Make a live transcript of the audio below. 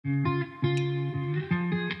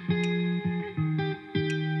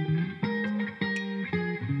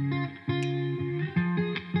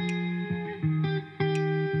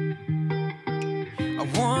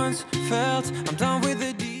felt I'm done with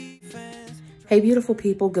the defense. Hey beautiful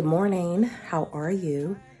people, good morning. How are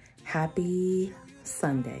you? Happy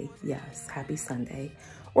Sunday. Yes, happy Sunday.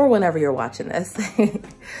 Or whenever you're watching this.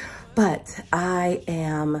 But I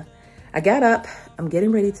got up. I'm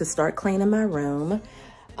getting ready to start cleaning my room.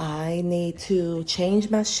 I need to change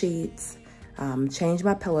my sheets, change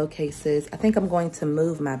my pillowcases. I think I'm going to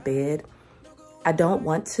move my bed. I don't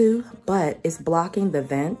want to, but it's blocking the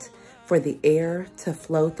vent for the air to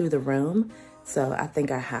flow through the room. So I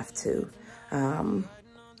think I have to.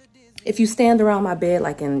 If you stand around my bed,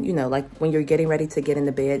 like when you're getting ready to get in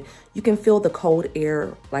the bed, you can feel the cold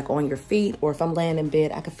air like on your feet, or if I'm laying in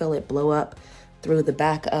bed, I can feel it blow up through the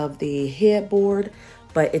back of the headboard,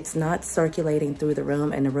 but it's not circulating through the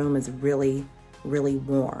room, and the room is really, really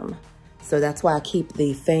warm. So that's why I keep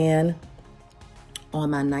the fan on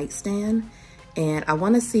my nightstand. And I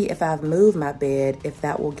want to see if I've moved my bed, if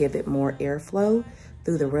that will give it more airflow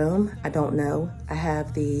through the room. I don't know. I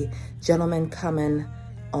have the gentleman coming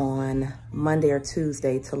on Monday or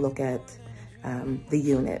Tuesday to look at the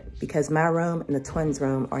unit, because my room and the twins'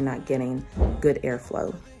 room are not getting good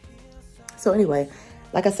airflow. So anyway,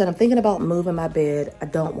 like I said, I'm thinking about moving my bed. I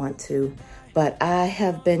don't want to, but I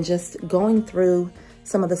have been just going through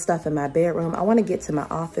some of the stuff in my bedroom. I want to get to my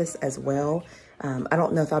office as well. I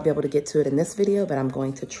don't know if I'll be able to get to it in this video, but I'm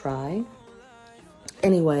going to try.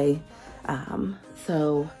 Anyway,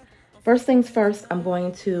 so first things first, I'm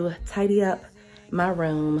going to tidy up my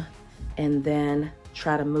room and then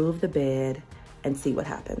try to move the bed and see what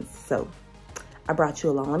happens. So I brought you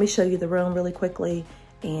along. Let me show you the room really quickly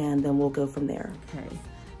and then we'll go from there. Okay,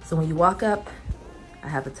 so when you walk up, I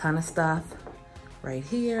have a ton of stuff right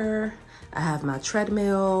here. I have my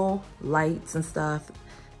treadmill, lights and stuff.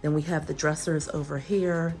 Then we have the dressers over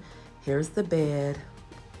here. Here's the bed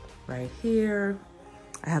right here.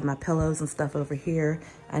 I have my pillows and stuff over here.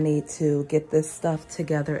 I need to get this stuff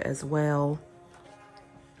together as well.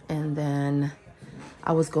 And then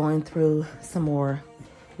I was going through some more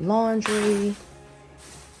laundry.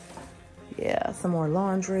 Yeah, some more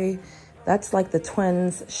laundry. That's like the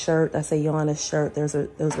twins' shirt. That's a Giannis shirt. Those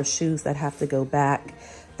are shoes that have to go back.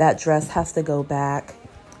 That dress has to go back.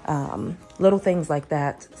 Little things like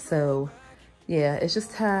that. So yeah, it's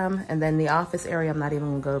just time. And then the office area, I'm not even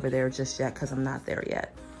gonna go over there just yet because I'm not there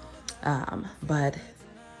yet. But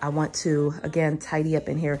I want to, again, tidy up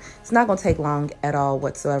in here. It's not gonna take long at all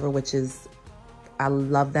whatsoever, which is, I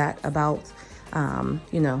love that about,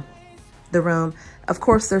 the room. Of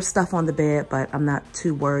course, there's stuff on the bed, but I'm not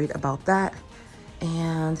too worried about that.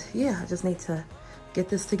 And yeah, I just need to get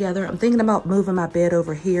this together. I'm thinking about moving my bed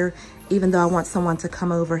over here, even though I want someone to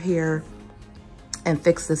come over here and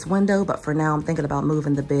fix this window. But for now, I'm thinking about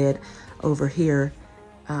moving the bed over here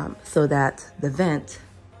so that the vent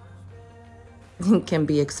can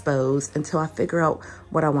be exposed until I figure out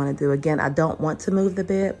what I want to do. Again, I don't want to move the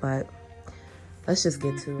bed, but let's just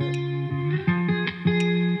get to it.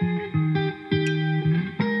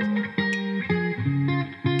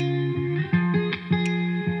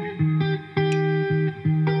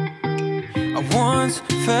 Once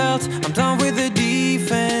felt I'm done with the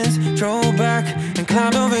defense. Drove back and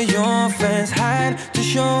climbed over your fence. Had to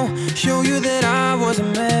show you that I was a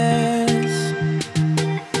mess.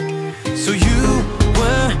 So you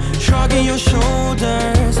were shrugging your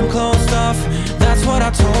shoulders. I'm closed off, that's what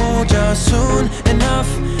I told you. Soon enough,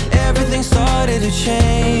 everything started to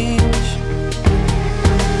change.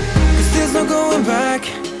 'Cause there's no going back,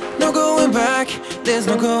 no going back. There's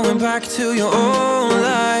no going back to your old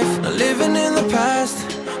life. Not living in the past,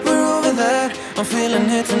 we're over that. I'm feeling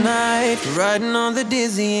it tonight, riding on the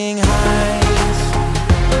dizzying highs.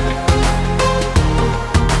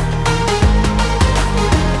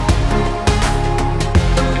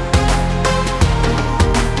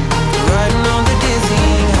 Riding on the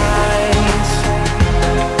dizzying highs.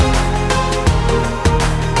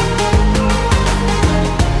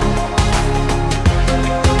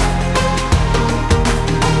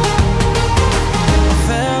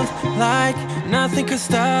 Like nothing could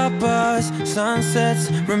stop us. Sunsets,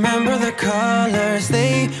 remember the colors.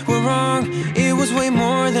 They were wrong, it was way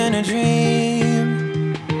more than a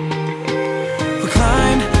dream. We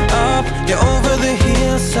climbed up, yeah, over the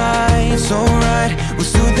hillside. So right, we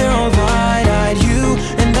stood there all wide-eyed. You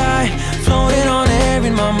and I floated on air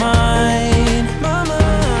in my mind.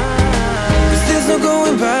 'Cause there's no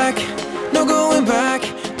going back, no going back.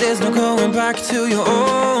 There's no going back to your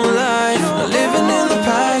old life. Not living in the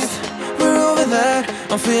past, we're over that.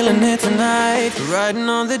 I'm feeling it tonight, riding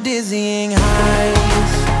on the dizzying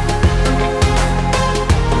highs.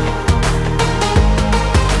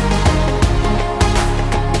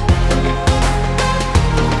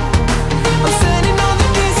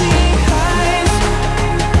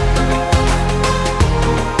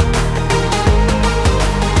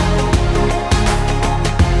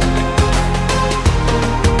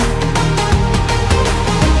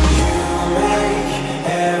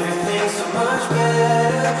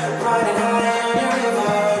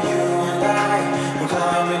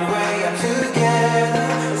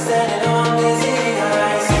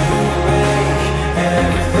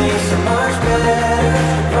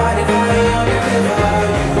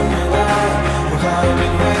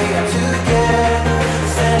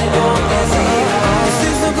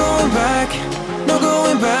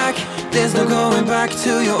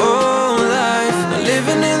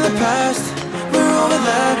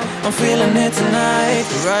 I'm feeling it tonight,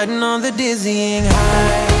 riding on the dizzying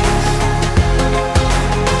highs.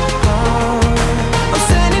 I'm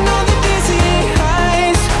standing on the dizzying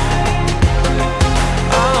highs.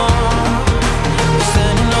 I'm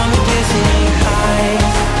standing on the dizzying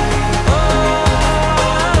highs.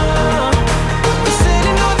 I'm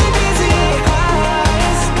standing on the dizzying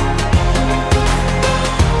highs.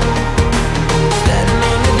 Standing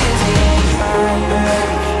on the dizzying highs.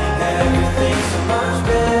 Everything's so much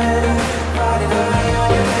better. Riding high on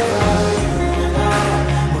your river, you and I,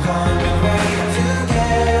 we're coming right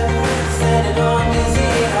together. Standing on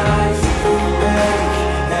dizzy highs,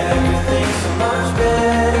 everything's so much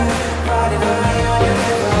better. Riding high on your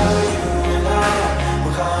river, you and I,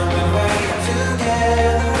 we're coming right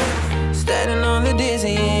together. Standing on the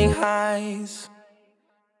dizzying highs.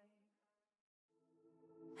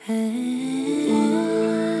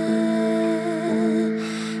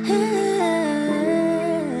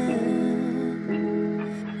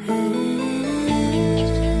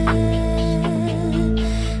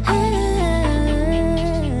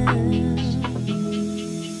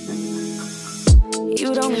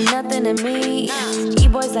 You don't mean nothing to me.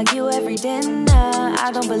 E-boys like you every dinner. I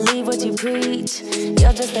don't believe what you preach.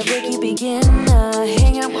 You're just a rookie beginner.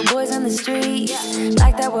 Hang out with boys on the street.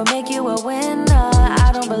 Like that will make you a winner.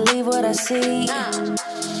 I don't believe what I see.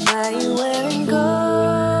 Why are you wearing gold?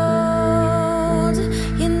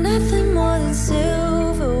 You're nothing more than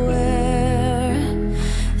silverware.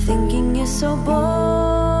 Thinking you're so bold,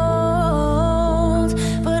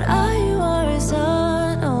 but all you are is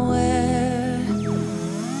unaware.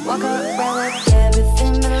 Walk around like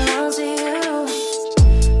everything belongs to you.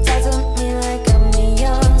 Talk to me like I'm a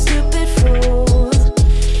young stupid fool.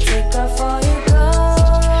 Take off all your clothes.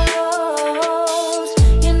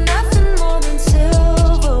 You're nothing more than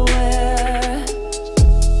silverware.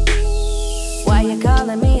 Why you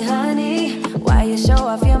calling me honey? Why you show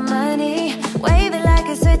off your money? Wave it like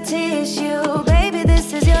it's a tissue. Baby,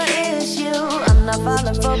 this is your issue. I'm not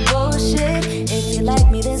falling for bullshit. If you like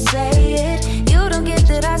me, then say it. You don't get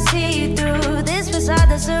that I see through this facade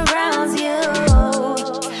that surrounds you.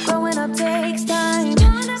 Growing up takes time,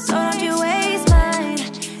 so don't you waste mine.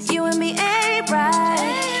 You and me ain't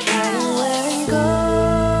right. Why you wearing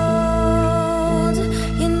gold?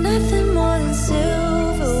 You're nothing more than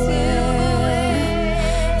silverware.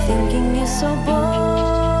 Thinking you're so bold,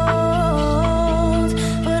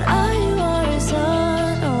 but all you are is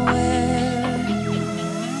unaware.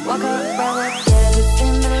 Walk around like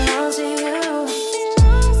everything belongs to you.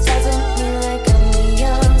 Talk to me like I'm a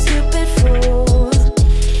young stupid fool.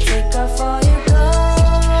 Take off all your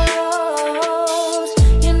clothes.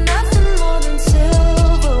 You're nothing more than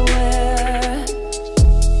silverware.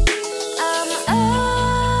 I'm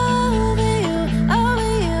over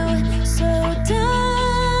you, so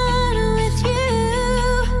done with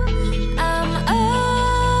you. I'm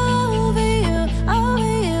over you,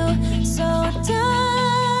 so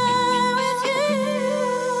done with you.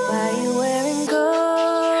 Why you wearing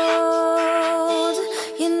gold?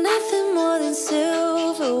 You're nothing more than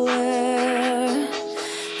silverware.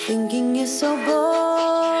 Thinking you're so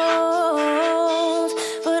bold,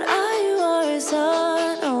 but all you are is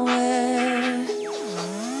unaware.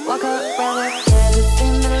 Walk around like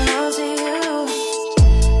everything belongs to you.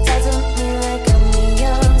 Talk to me like I'm a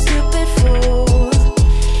young stupid fool.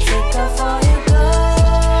 Take off all your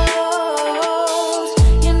clothes.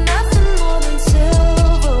 You're nothing more than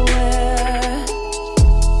silverware.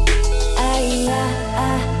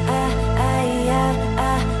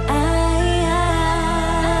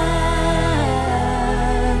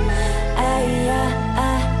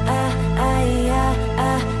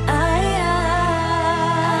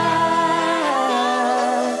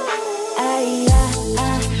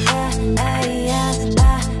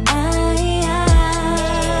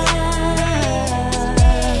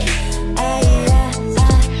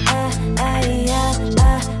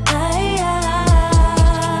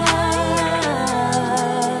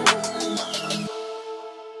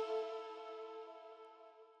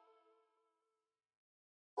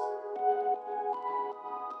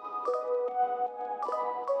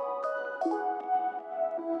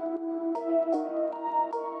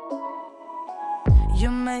 You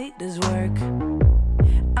made us work,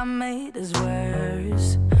 I made us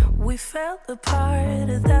worse. We fell apart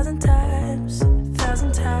 1,000 times,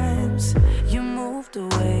 1,000 times. You moved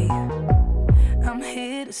away, I'm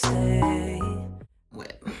here to stay.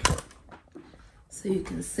 So you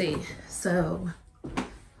can see. So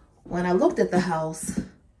when I looked at the house,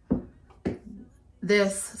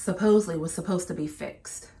 this supposedly was supposed to be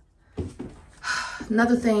fixed.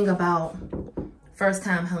 Another thing about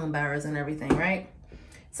first-time home buyers and everything, right?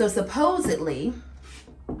 So supposedly,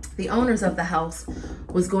 the owners of the house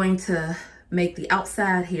was going to make the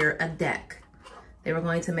outside here a deck. They were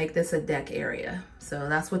going to make this a deck area. So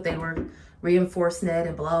that's what they were reinforcing it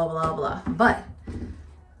and blah, blah, blah. But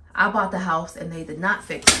I bought the house and they did not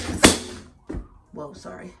fix this. Whoa,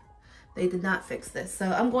 sorry. They did not fix this.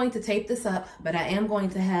 So I'm going to tape this up, but I am going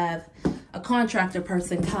to have a contractor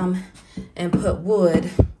person come and put wood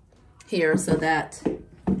here so that,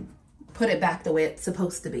 put it back the way it's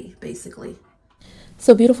supposed to be, basically.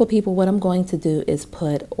 So beautiful people, what I'm going to do is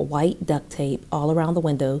put white duct tape all around the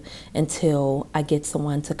window until I get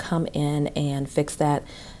someone to come in and fix that.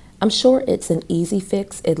 I'm sure it's an easy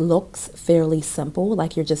fix. It looks fairly simple,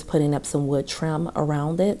 like you're just putting up some wood trim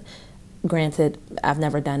around it. Granted, I've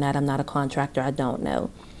never done that. I'm not a contractor. I don't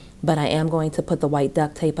know. But I am going to put the white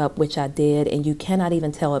duct tape up, which I did, and you cannot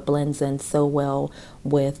even tell it blends in so well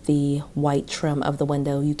with the white trim of the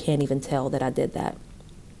window. You can't even tell that I did that.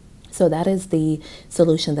 So that is the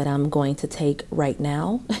solution that I'm going to take right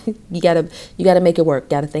now. You gotta make it work.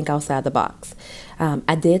 Gotta think outside the box.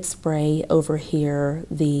 I did spray over here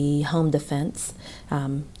the home defense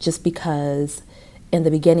just because in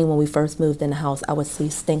the beginning when we first moved in the house, I would see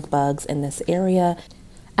stink bugs in this area.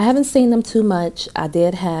 I haven't seen them too much. I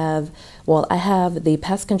have the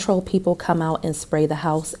pest control people come out and spray the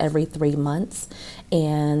house every 3 months.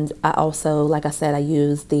 And I also, like I said, I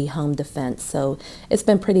use the home defense. So it's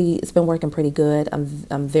been working pretty good.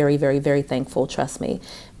 I'm very, very, very thankful, trust me,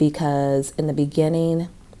 because in the beginning,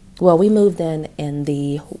 well, we moved in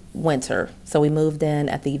the winter. So we moved in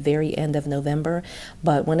at the very end of November,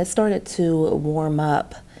 but when it started to warm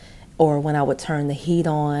up, or when I would turn the heat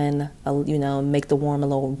on, you know, make the warm a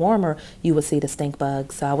little warmer, you would see the stink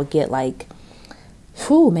bugs. So I would get like,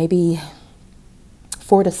 maybe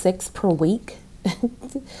 4 to 6 per week.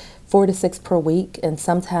 4 to 6 per week. And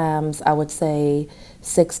sometimes I would say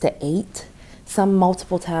 6 to 8. Some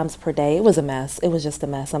multiple times per day. It was a mess. It was just a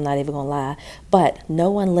mess. I'm not even gonna lie. But no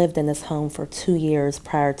one lived in this home for 2 years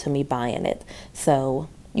prior to me buying it. So,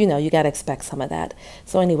 you know, you gotta expect some of that.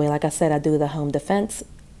 So anyway, like I said, I do the home defense.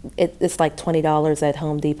 It's like $20 at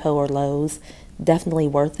Home Depot or Lowe's. Definitely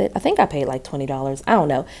worth it. I think I paid like $20. I don't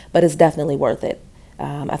know, but it's definitely worth it.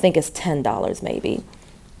 I think it's $10 maybe.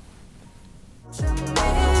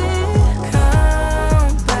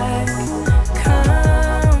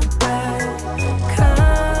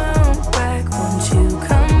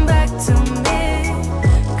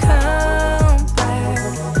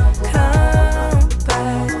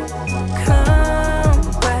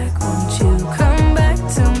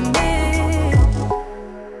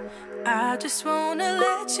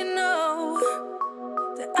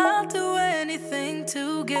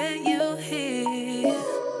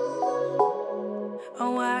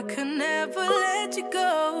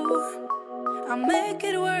 I'll make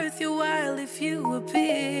it worth your while if you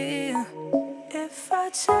appear. If I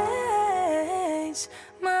change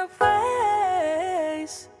my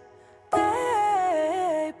ways,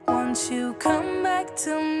 babe, once you come back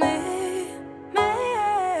to me,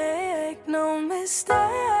 make no mistakes,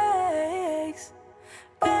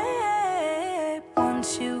 babe,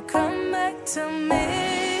 once you come back to me.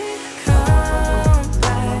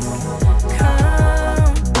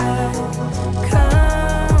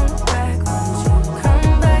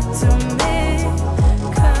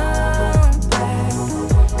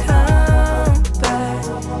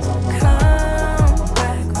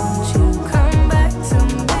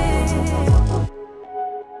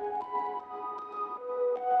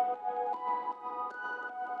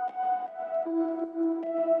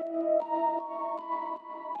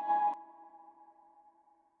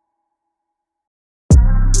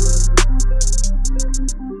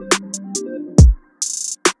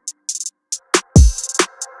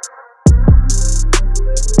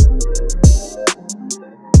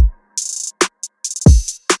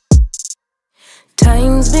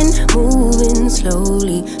 Time's been moving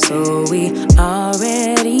slowly, so we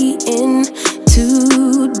already in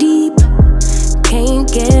too deep. Can't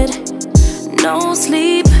get no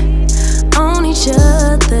sleep on each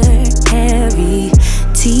other, heavy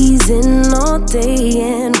teasing all day.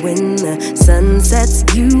 And when the sun sets,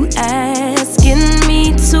 you asking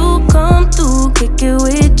me to come through, kick it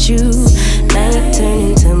with you. Night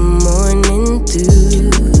turning to morning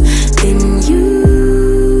dew, then you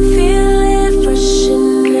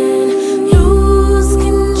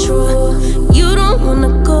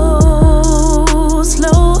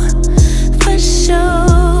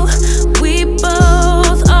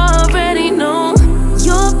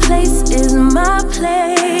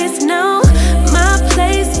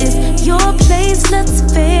let's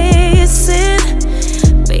face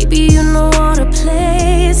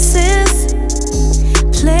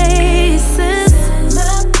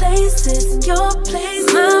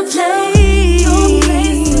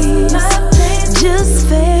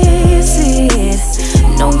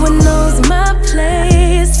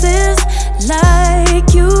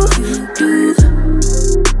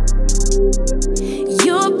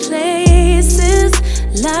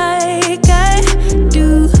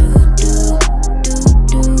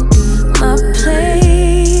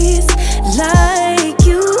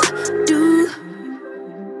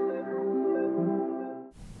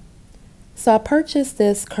So I purchased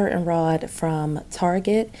this curtain rod from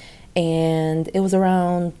Target, and it was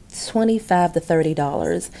around $25 to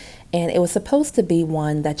 $30. And it was supposed to be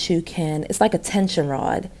one that you can, it's like a tension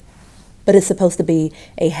rod, but it's supposed to be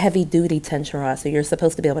a heavy duty tension rod. So you're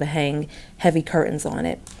supposed to be able to hang heavy curtains on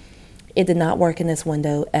it. It did not work in this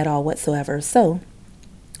window at all whatsoever. So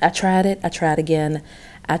I tried it, I tried again,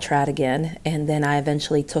 and then I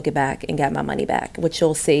eventually took it back and got my money back, which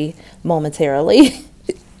you'll see momentarily.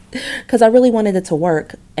 Because I really wanted it to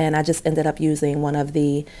work, and I just ended up using one of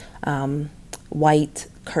the white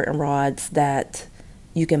curtain rods that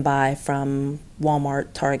you can buy from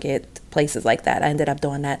Walmart, Target, places like that. I ended up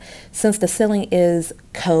doing that. Since the ceiling is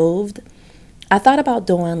coved, I thought about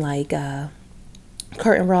doing like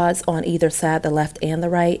curtain rods on either side, the left and the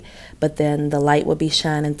right, but then the light would be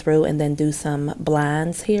shining through, and then do some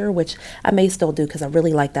blinds here, which I may still do because I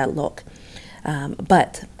really like that look.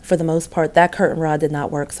 But for the most part, that curtain rod did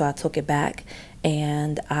not work, so I took it back,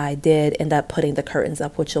 and I did end up putting the curtains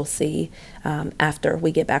up, which you'll see after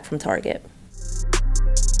we get back from Target.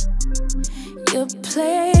 Your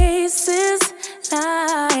places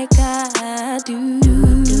like I do.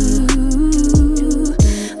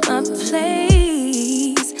 My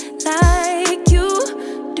place like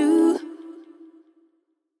you do.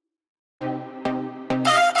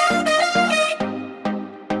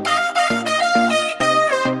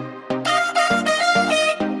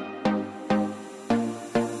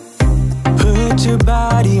 Put your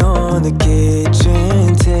body on the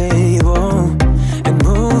kitchen table and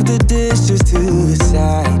move the dishes to the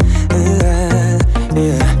side.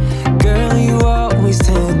 Yeah. Girl, you always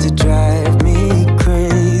tend to drive me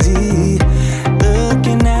crazy,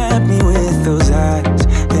 looking at me with those eyes.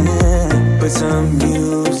 Yeah. Put some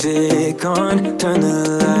music on, turn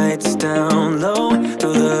the lights down low,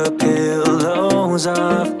 throw the pillows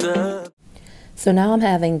off the. So now I'm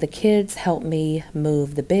having the kids help me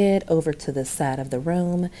move the bed over to the side of the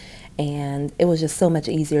room, and it was just so much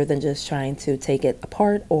easier than just trying to take it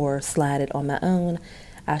apart or slide it on my own.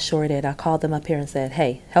 I sure did. I called them up here and said,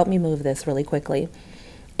 hey, help me move this really quickly.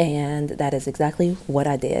 And that is exactly what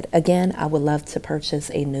I did. Again, I would love to purchase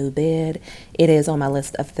a new bed. It is on my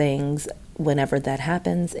list of things. Whenever that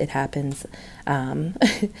happens, it happens. I'm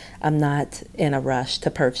not in a rush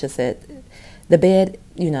to purchase it. The bed,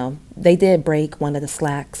 you know, they did break one of the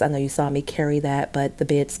slacks. I know you saw me carry that, but the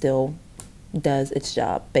bed still does its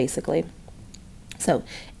job, basically. So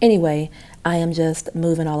anyway, I am just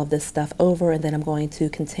moving all of this stuff over, and then I'm going to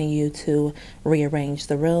continue to rearrange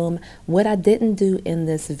the room. What I didn't do in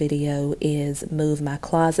this video is move my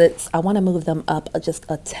closets. I want to move them up just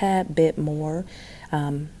a tad bit more,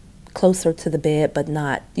 closer to the bed, but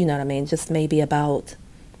not, you know what I mean, just maybe about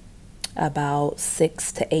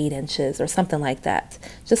 6 to 8 inches or something like that.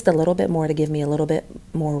 Just a little bit more to give me a little bit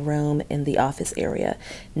more room in the office area.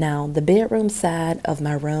 Now, the bedroom side of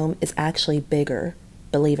my room is actually bigger,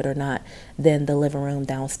 believe it or not, than the living room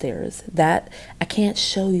downstairs. That, I can't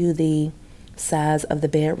show you the size of the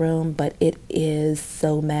bedroom, but it is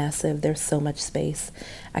so massive. There's so much space.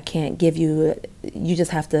 I can't give you, you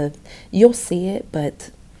just have to, you'll see it,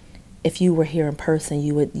 but if you were here in person,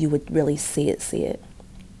 you would really see it.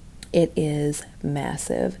 It is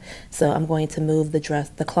massive. So I'm going to move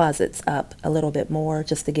the closets up a little bit more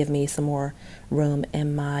just to give me some more room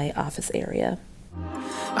in my office area.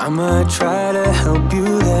 I'ma try to help you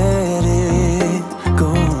let it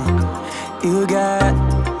go. You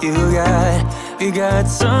got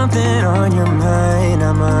something on your mind.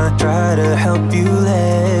 I'ma try to help you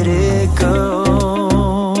let it go.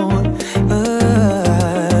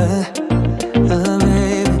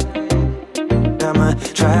 Baby, I'ma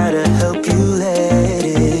try to help you let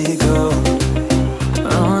it go.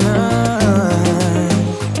 Oh, no.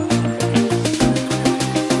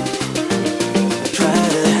 Try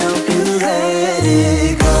to help you let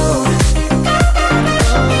it go.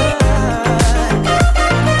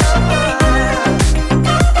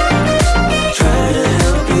 Try to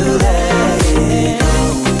help you let it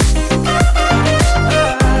go.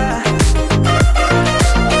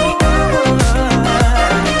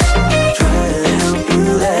 Try to help you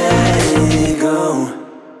let it go.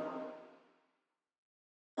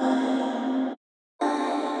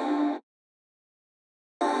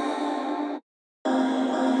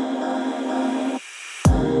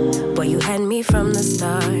 Boy, you had me from the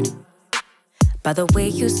start. By the way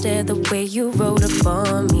you stared, the way you wrote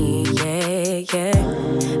upon me, yeah.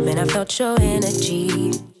 Man, I felt your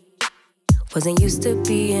energy. Wasn't used to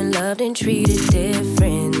being loved and treated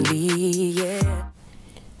differently, yeah.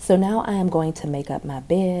 So now I am going to make up my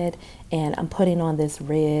bed, and I'm putting on this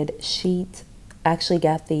red sheet. I actually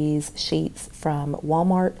got these sheets from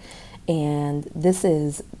Walmart, And this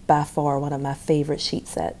is by far one of my favorite sheet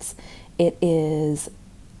sets. It is,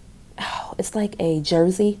 oh, it's like a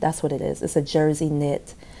jersey. That's what it is. It's a jersey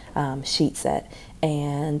knit sheet set.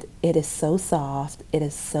 And it is so soft. It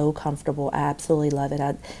is so comfortable. I absolutely love it.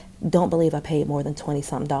 I don't believe I paid more than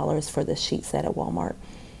 $20-something for this sheet set at Walmart.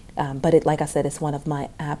 But it, like I said, it's one of my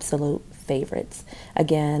absolute favorites.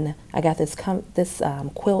 Again, I got this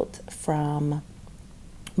quilt from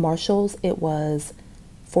Marshall's. It was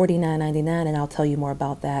 $49.99, and I'll tell you more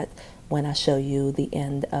about that when I show you the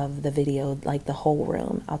end of the video, like the whole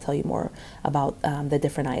room. I'll tell you more about the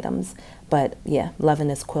different items. But yeah, loving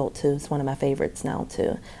this quilt too. It's one of my favorites now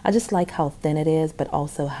too. I just like how thin it is, but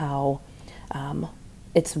also how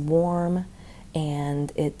it's warm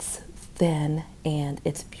and it's thin and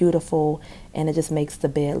it's beautiful, and it just makes the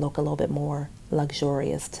bed look a little bit more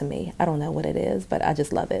luxurious to me. I don't know what it is, but I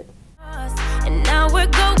just love it. And now we're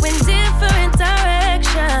going different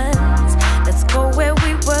directions. Let's go where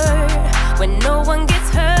we were, when no one gets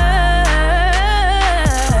hurt.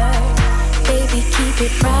 Baby, keep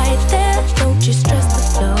it right there. Don't you stress the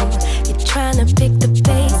flow. You're trying to pick the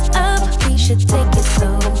pace up. We should take it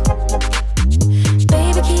slow.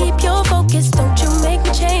 Baby, keep your focus. Don't you make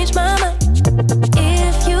me change my mind.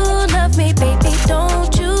 If you love me, baby,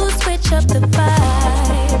 don't you switch up the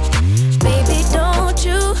vibe. Baby, don't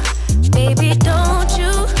you. Baby, don't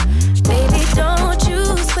you, baby, don't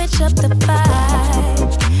you switch up the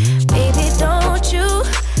vibe. Baby, don't you,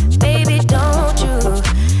 baby, don't you,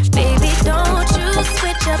 baby, don't you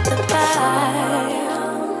switch up the vibe.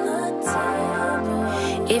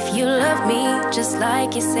 If you love me just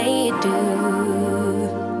like you say you do,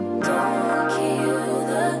 don't kill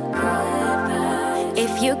the good vibes.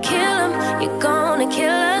 If you kill them, you're gonna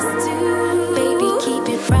kill us too. Baby, keep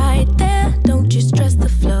it right there, don't you stress the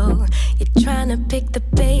flow. You're trying to pick the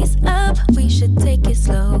pace up, we should take it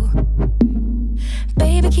slow.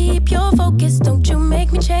 Baby, keep your focus, don't you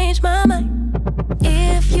make me change my mind.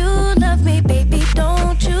 If you love me, baby,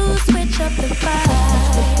 don't you switch up the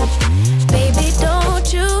vibe. Baby,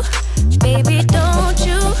 don't you, baby, don't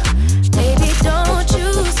you, baby, don't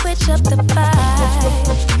you switch up the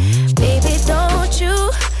vibe. Baby, don't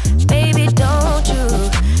you, baby, don't you,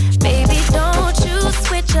 baby, don't you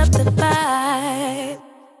switch up the vibe.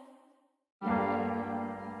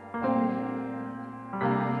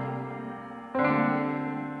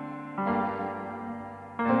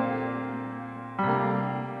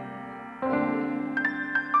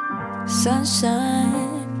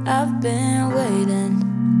 Sunshine, I've been waiting.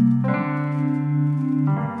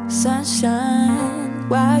 Sunshine,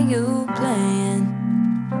 why you playing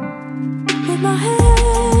with my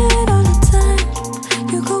head all the time?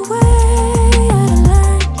 You go way out of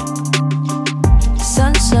line.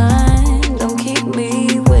 Sunshine, don't keep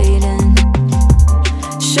me waiting.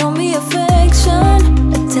 Show me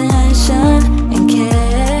affection, attention, and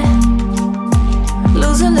care.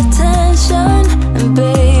 Losing the tension, and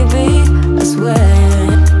baby, I swear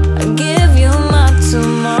I give you my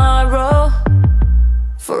tomorrow,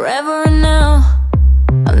 forever and now.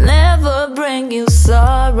 I'll never bring you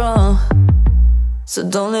sorrow, so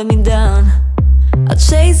don't let me down. I'll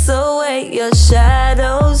chase away your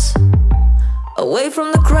shadows, away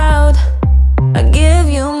from the crowd. I give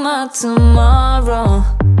you my tomorrow,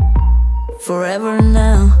 forever and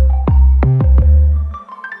now.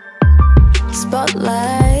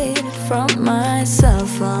 Spotlight from my cell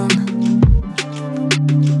phone,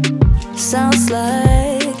 sounds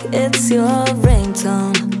like it's your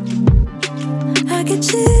ringtone. I get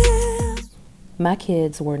chills. My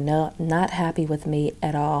kids were not happy with me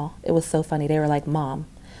at all. It was so funny. They were like, Mom,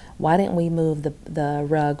 why didn't we move the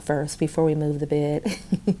rug first before we moved the bed?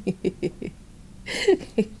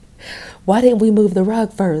 Why didn't we move the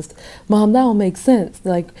rug first? Mom, that don't make sense.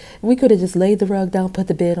 Like, we could have just laid the rug down, put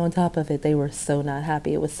the bed on top of it. They were so not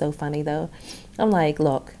happy. It was so funny, though. I'm like,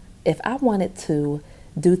 look, if I wanted to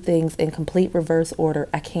do things in complete reverse order,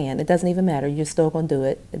 I can. It doesn't even matter. You're still going to do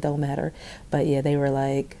it. It don't matter. But, yeah, they were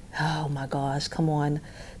like, oh, my gosh, come on.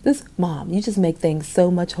 Mom, you just make things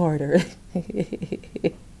so much harder.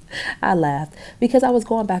 I laughed because I was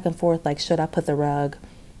going back and forth, like, should I put the rug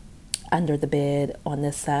under the bed on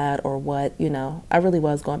this side or what, you know. I really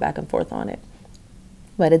was going back and forth on it.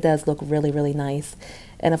 But it does look really, really nice.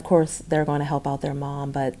 And of course, they're going to help out their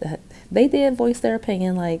mom, but they did voice their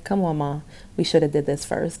opinion, like, come on, Mom, we should have did this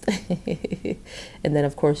first. And then,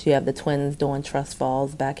 of course, you have the twins doing trust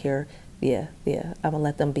falls back here. Yeah, I'm going to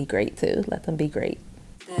let them be great, too. Let them be great.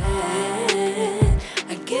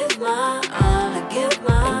 I give my all, I give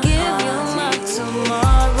you my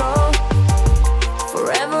tomorrow,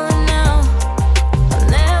 forever and now. I'll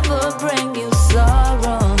never bring you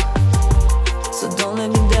sorrow.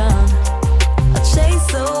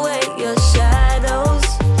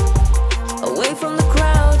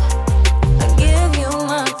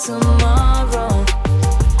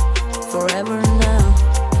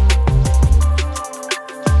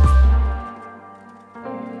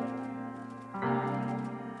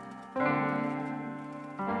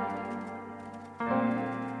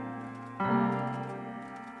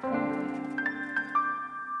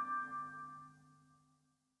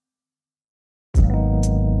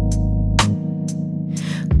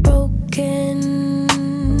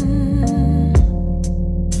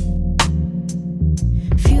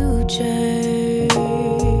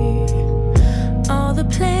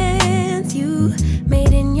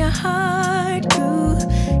 heart grew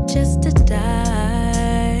just to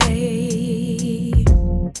die.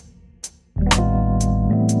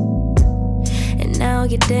 And now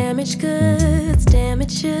you're damaged goods,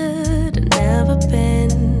 damaged should have never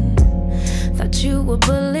been. Thought you were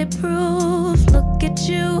bulletproof, look at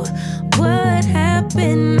you, what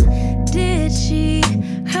happened? Did she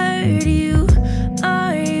hurt you?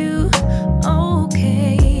 Are you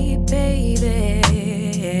okay, baby?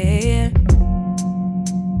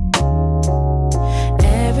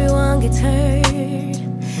 Everyone gets hurt,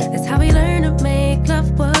 that's how we learn to make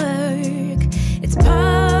love work. It's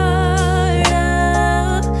part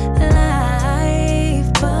of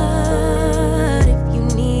life, but if you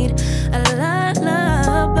need a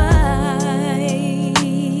lullaby,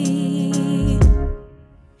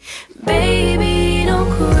 baby, don't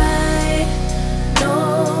cry no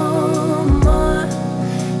more.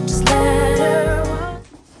 Just let her walk.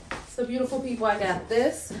 So beautiful people, I got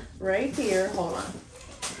this right here. Hold on.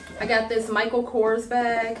 I got this Michael Kors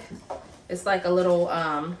bag. It's like a little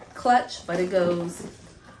clutch, but it goes,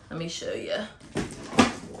 let me show you,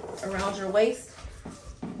 around your waist.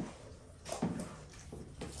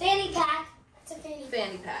 Fanny pack. It's a fanny pack.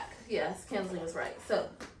 Fanny pack. Yes, Kinsley was right. So,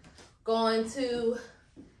 going to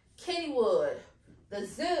Kittywood, the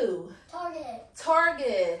zoo,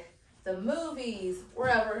 Target, the movies,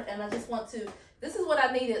 wherever. And I just want to, this is what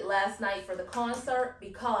I needed last night for the concert,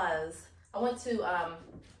 because I went to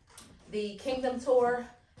the Kingdom Tour,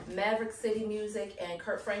 Maverick City Music, and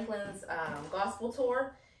Kurt Franklin's gospel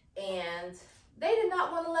tour. And they did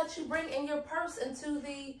not want to let you bring in your purse into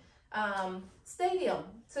the stadium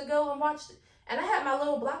to go and watch it. And I had my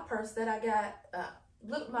little black purse that I got,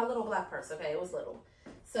 my little black purse, okay, it was little.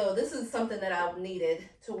 So this is something that I needed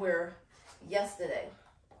to wear yesterday.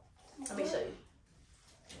 Let me show you.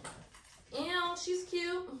 Ew, she's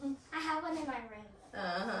cute. I have one in my room.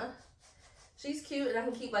 Uh-huh. She's cute, and I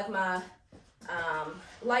can keep like my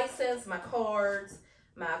license, my cards,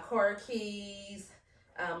 my car keys,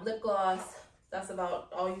 lip gloss. That's about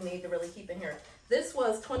all you need to really keep in here. This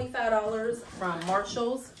was $25 from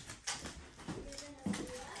Marshall's.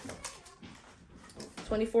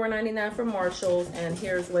 $24.99 from Marshall's, and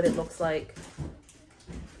here's what it looks like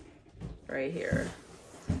right here.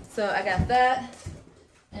 So I got that,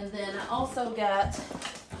 and then I also got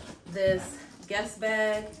this Guess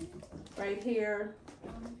bag right here.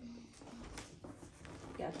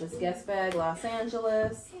 Got this Guess bag, Los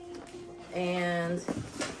Angeles, and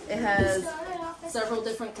it has several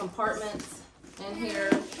different compartments in here.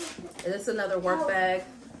 This is another work bag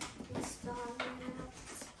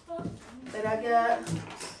that I got.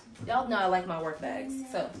 Y'all know I like my work bags.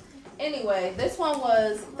 So anyway, this one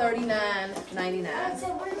was $39.99.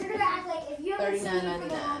 So we're gonna act like if you haven't seen me for a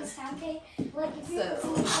long $39.99. time, okay? Like if you So haven't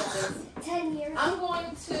seen me for 10 years, I'm going what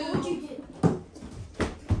would to. you do?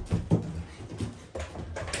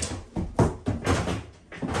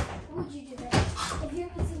 What would you do, babe? If you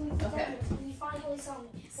haven't seen me for 10 years, and you finally saw me.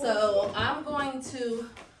 So I'm going to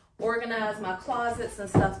organize my closets and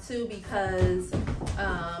stuff too, because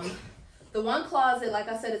the one closet, like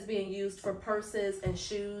I said, is being used for purses and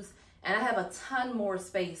shoes, and I have a ton more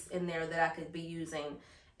space in there that I could be using.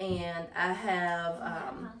 And I have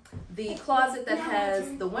the closet that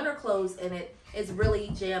has the winter clothes in it is really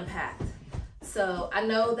jam-packed. So I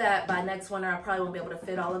know that by next winter I probably won't be able to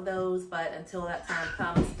fit all of those, but until that time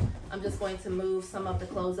comes, I'm just going to move some of the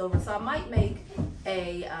clothes over. So I might make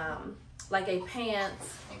a like a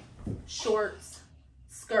pants, shorts,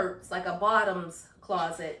 skirts, like a bottoms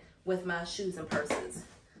closet with my shoes and purses.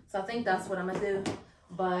 So I think that's what I'm gonna do.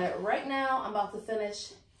 But right now I'm about to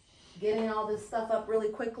finish getting all this stuff up really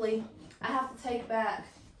quickly. I have to take back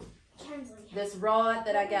this rod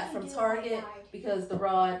that I got from Target because the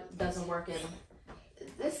rod doesn't work in.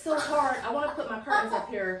 It's so hard. I want to put my curtains up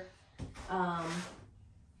here,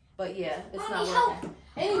 but yeah, it's not working.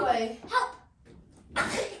 Anyway,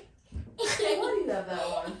 hey, what do you have that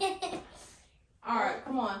on? All right,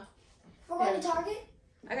 come on. We're going to Target?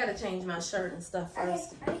 I gotta change my shirt and stuff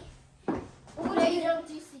first. Okay, ready? What do you don't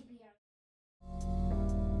do CPR?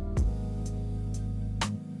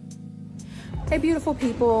 Hey beautiful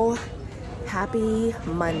people, happy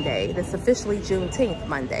Monday. This is officially Juneteenth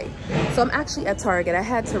Monday. So I'm actually at Target. I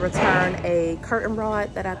had to return a curtain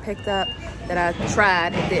rod that I picked up that I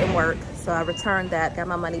tried, it didn't work. So I returned that, got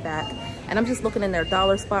my money back. And I'm just looking in their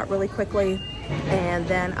dollar spot really quickly. And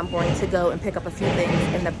then I'm going to go and pick up a few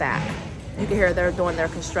things in the back. You can hear they're doing their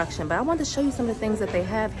construction, but I wanted to show you some of the things that they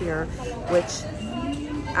have here, which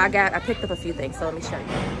I picked up a few things, so let me show you.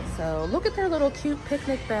 So look at their little cute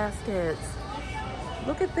picnic baskets.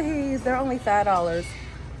 Look at these, they're only $5.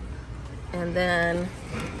 And then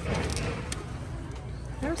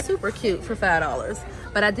they're super cute for $5.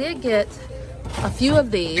 But I did get a few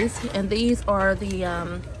of these, and these are the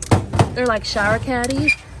they're like shower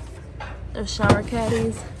caddies. They're shower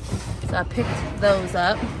caddies. So I picked those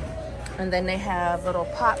up. And then they have little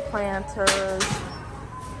pot planters.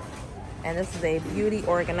 And this is a beauty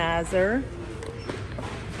organizer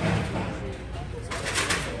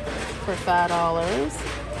for $5.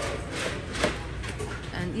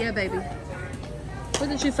 And yeah, baby. What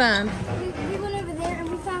did you find? We went over there and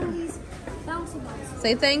we found these bouncy balls.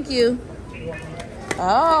 Say thank you.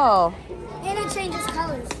 Oh. And it changes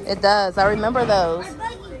colors. It does. I remember those.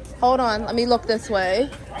 Hold on. Let me look this way.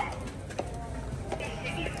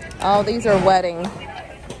 Oh, these are wedding.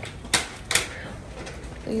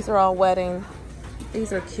 These are all wedding.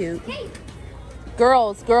 These are cute.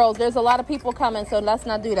 Girls, there's a lot of people coming, so let's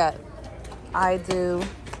not do that. I do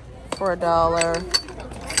for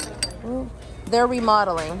 $1. Ooh, they're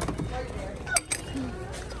remodeling.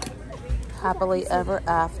 Happily ever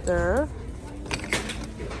after.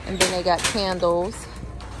 And then they got candles.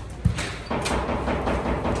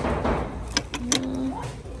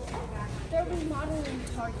 They're remodeling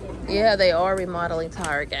Target. Yeah, they are remodeling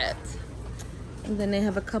Target. And then they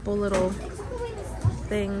have a couple little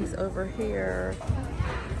things over here.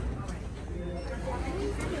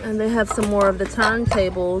 And they have some more of the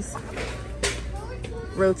turntables.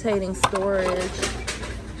 Rotating storage.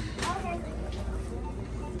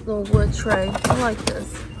 Little wood tray. I like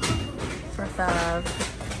this. For $5.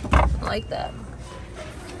 I like that.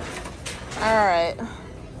 Alright.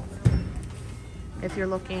 If you're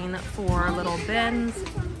looking for little bins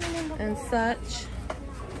and such,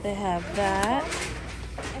 they have that.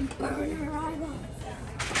 And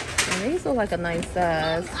these are like a nice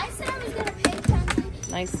size. I said I was gonna pay Kensley.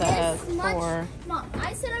 Nice size for Mom,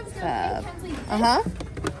 I said I was gonna pay Kensley. Uh-huh.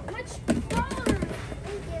 Much dollar.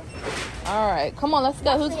 Alright, come on, let's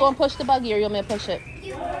go. Who's gonna push the buggy, or you want me to push it?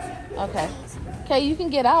 You. Okay. Okay, you can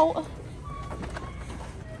get out.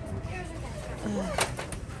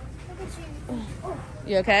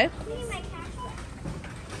 You okay?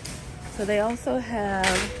 So they also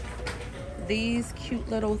have these cute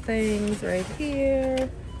little things right here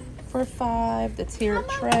for $5. The tiered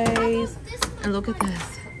trays. And look at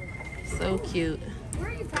this. So cute.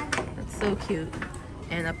 That's so cute.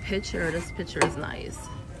 And a picture. This picture is nice.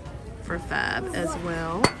 For $5 as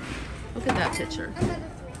well. Look at that picture.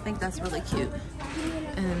 I think that's really cute.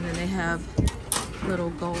 And then they have little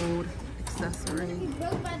gold accessory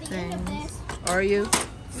things. Are you?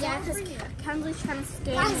 Yeah, because Kensley's trying to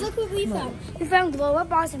scare me. Guys, look what we found. We found glow-up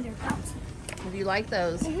bars and they're bouncy. Do you like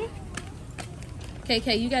those?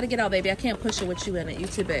 KK, you got to get out, baby. I can't push it with you in it. You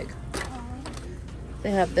too big.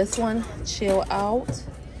 They have this one, chill out,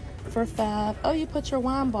 for $5. Oh, you put your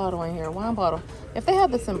wine bottle in here. Wine bottle. If they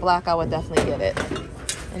had this in black, I would definitely get it.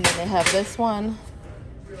 And then they have this one.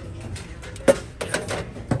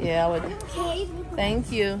 Yeah, I would.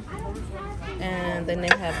 Thank you. And then they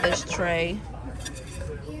have this tray.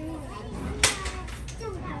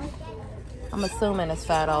 I'm assuming it's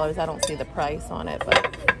 $5. I don't see the price on it,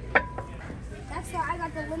 but that's why I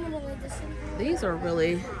got the limited edition. These are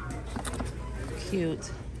really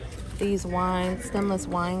cute. These stemless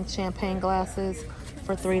wine champagne glasses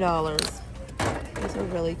for $3. These are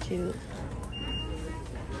really cute.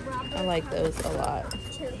 I like those a lot.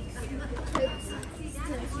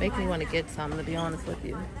 Make me want to get some, to be honest with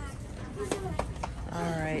you.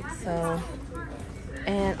 Alright, so,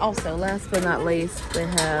 and also last but not least, they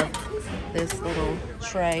have this little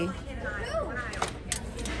tray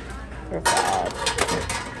for $5.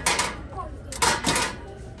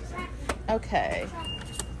 Okay,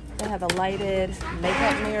 they have a lighted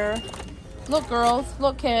makeup mirror. Look, girls,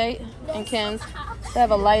 look, Kate and Kens, they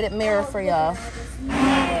have a lighted mirror for y'all.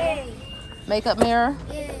 Makeup mirror,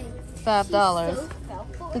 $5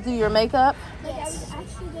 to do your makeup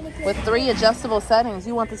with 3 adjustable settings.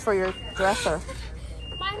 You want this for your dresser.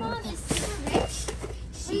 My mom is super rich.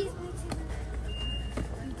 She's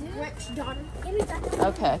rich daughter.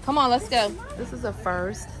 Okay, come on, let's go. This is a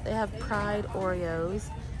first. They have Pride Oreos.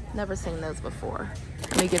 Never seen those before.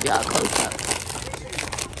 Let me give y'all a close-up.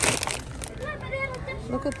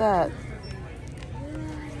 Look at that.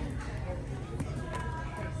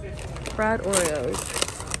 Pride Oreos.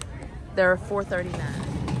 They're $4.39.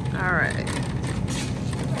 All right.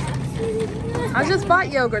 I just bought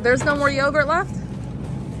yogurt. There's no more yogurt left?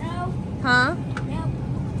 No. Huh? No.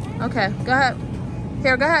 Okay, go ahead.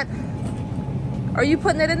 Here, go ahead. Are you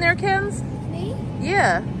putting it in there, Kens? Me?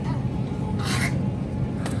 Yeah.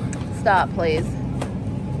 Stop, please.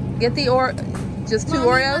 Get the just 2 Mommy,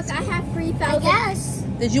 Oreos? look, I have free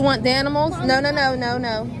 $5. Did you want the animals? No.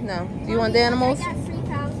 Do you want the animals? I got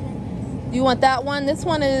 3,000. You want that one? This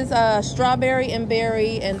one is strawberry and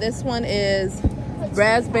berry, and this one is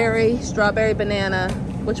raspberry, strawberry, banana.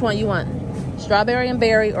 Which one you want? Strawberry and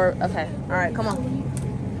berry, or okay? All right, come on.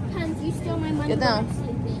 Pens, you stole my money. Get down.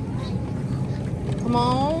 Come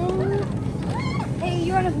on. Hey,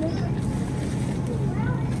 you want to move?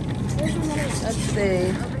 Let's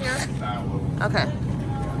see. Okay.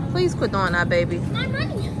 Please quit doing that, baby. My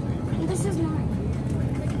money. This is mine.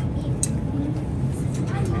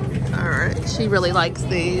 All right. She really likes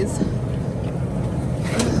these.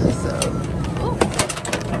 So.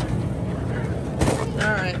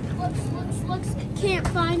 All right. Looks. Can't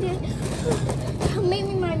find it.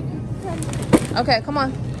 Maybe my friend. Okay, come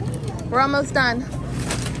on. We're almost done.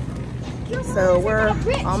 So we're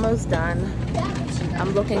almost done.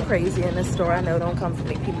 I'm looking crazy in this store. I know, don't come for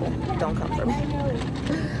me, people. Don't come for me.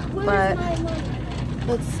 But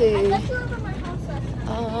let's see. I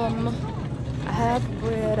have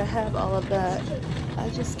bread. I have all of that. I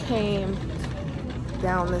just came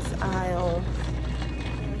down this aisle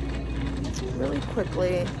really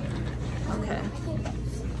quickly. Okay.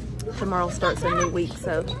 Tomorrow starts a new week,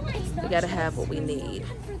 so we gotta have what we need.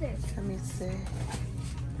 Let me see.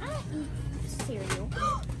 I don't eat cereal.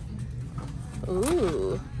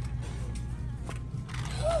 Ooh.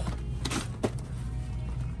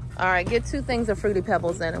 All right, get 2 things of Fruity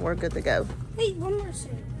Pebbles in and we're good to go. Wait, one more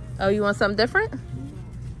cereal. Oh, you want something different?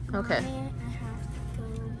 Okay. I have to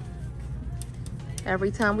go.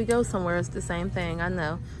 Every time we go somewhere, it's the same thing. I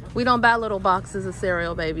know. We don't buy little boxes of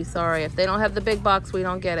cereal, baby. Sorry. If they don't have the big box, we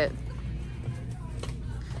don't get it.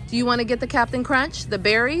 Do you want to get the Captain Crunch? The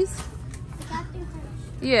berries? The Captain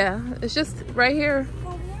Crunch. Yeah. It's just right here.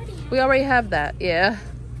 Well, We already have that. Yeah.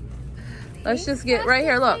 Let's just get right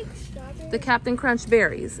here. Look. The Captain Crunch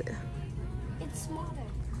berries. It's smaller.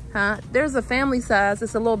 Huh? There's a family size.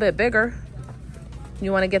 It's a little bit bigger.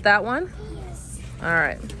 You want to get that one? Yes. All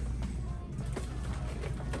right.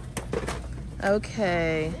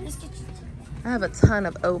 Okay. Let's get you. I have a ton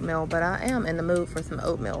of oatmeal, but I am in the mood for some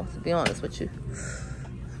oatmeal, to be honest with you.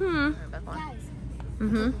 Guys.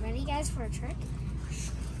 Mm-hmm. Ready, guys, for a trick?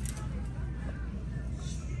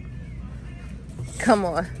 Come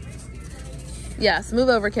on. Yes, move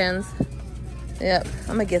over, Kens. Yep,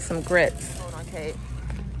 I'm gonna get some grits. Hold on, Kate.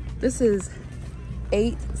 This is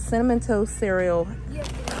 8 cinnamon toast cereal.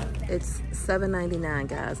 It's $7.99,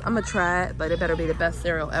 guys. I'm gonna try it, but it better be the best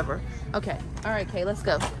cereal ever. Okay, all right, Kate, let's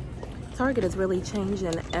go. Target is really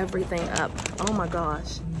changing everything up. Oh my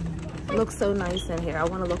gosh. It looks so nice in here. I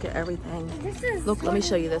wanna look at everything. Look, let me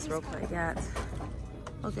show you this real quick, guys.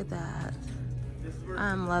 Look at that.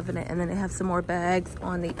 I'm loving it. And then they have some more bags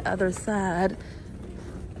on the other side.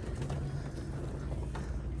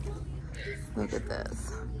 Look at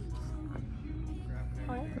this.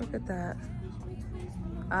 Look at that.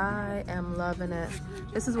 I am loving it.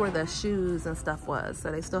 This is where the shoes and stuff was.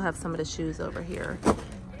 So they still have some of the shoes over here.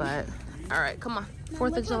 But, all right, come on.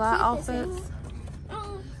 4th of July outfits.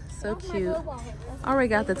 So cute. I already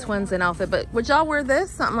got the twins in outfit, but would y'all wear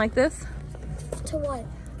this? Something like this? To what?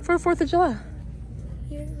 For 4th of July.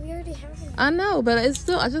 We already have it. I know, but it's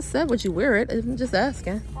still, I just said, would you wear it? I'm just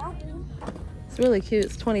asking. It's really cute.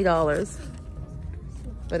 It's $20.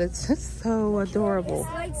 But it's just so adorable.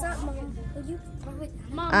 This lights up, Mom. Will you throw it?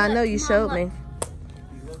 Mom, I know look. you Mom, showed look. me.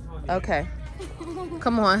 Okay.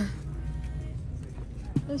 Come on.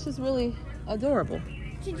 This is really adorable.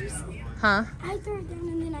 Did you see? Huh? I threw it down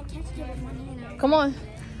and then I catched it with one hand. Come on.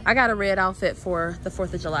 I got a red outfit for the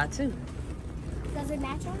 4th of July too. Does it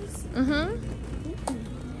match ours? Mm-hmm.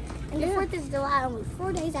 And the 4th of July, only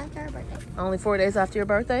 4 days after our birthday. Only 4 days after your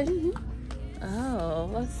birthday? Mm-hmm. Oh,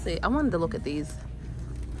 let's see. I wanted to look at these.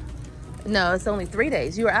 No, it's only 3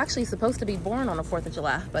 days. You were actually supposed to be born on the 4th of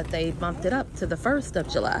July, but they bumped it up to the 1st of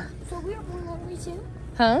July. So we were born early too?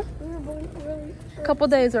 Huh? We were born early. A couple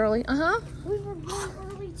days early. Uh-huh. We were born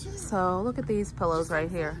early too. So look at these pillows right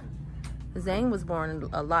here. Zane was born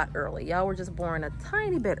a lot early. Y'all were just born a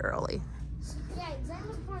tiny bit early. Yeah, Zane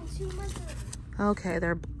was born 2 months early. Okay,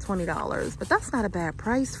 they're $20, but that's not a bad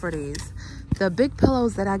price for these. The big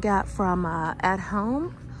pillows that I got from At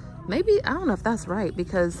Home, maybe, I don't know if that's right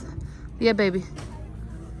because, yeah, baby.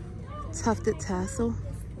 Tufted tassel,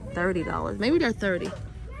 $30. Maybe they're 30.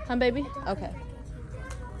 Huh, baby? Okay.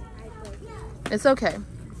 It's okay.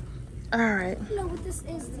 All right. You know what this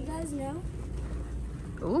is? Do you guys know?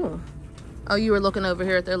 Ooh. Oh, you were looking over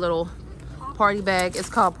here at their little party bag. It's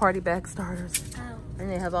called Party Bag Starters. Oh. And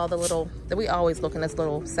they have all the little, we always look in this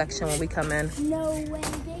little section when we come in. No way.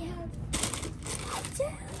 They have.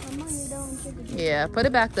 My money don't. Yeah, put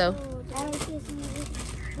it back though. I don't see it.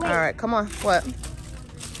 All right, come on. What?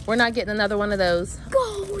 We're not getting another one of those.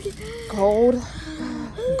 Gold. Gold.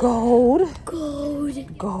 Gold.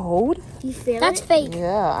 Gold. Gold. You feel That's fake.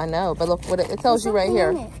 Yeah, I know. But look what it tells you right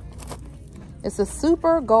here. It's a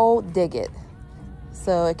super gold digit.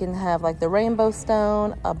 So it can have like the rainbow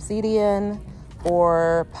stone, obsidian,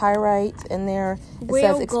 or pyrite in there. It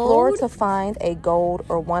says explore to find a gold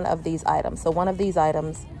or one of these items. So one of these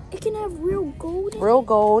items. It can have real gold. Real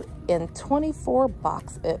gold in 24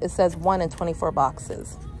 boxes. It says 1 in 24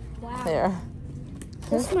 boxes. Wow. There.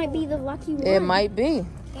 This might be the lucky one. It might be.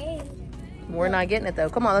 Hey. We're not getting it though.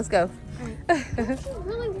 Come on, let's go. Right. Don't you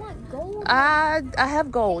really want gold? I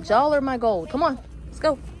have gold. Y'all are my gold. Come on, let's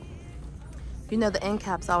go. You know the end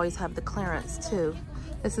caps always have the clearance too.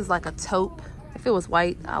 This is like a taupe. If it was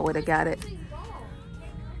white, I would have got it.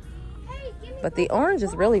 But the orange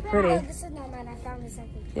is really pretty. This is not mine. I found this.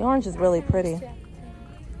 The orange is really pretty.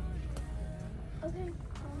 Okay.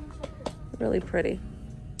 Really pretty.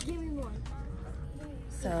 Give me one.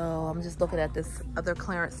 So I'm just looking at this other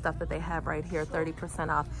clearance stuff that they have right here, 30%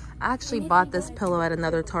 off. I actually bought this pillow at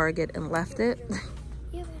another Target and left it.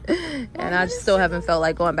 And I still haven't felt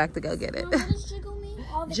like going back to go get it.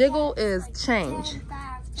 Jiggle is change.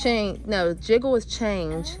 No, jiggle is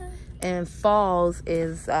change. And falls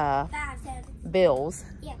is bills.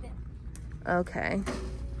 Okay.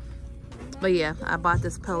 But yeah, I bought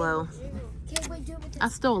this pillow. I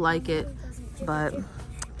still like it, but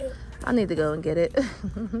I need to go and get it.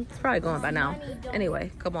 It's probably going by now.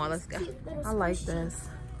 Anyway, come on, let's go. I like this.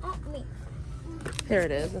 Here it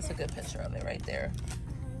is. That's a good picture of it right there.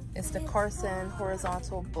 It's the Carson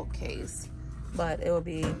horizontal bookcase, but it would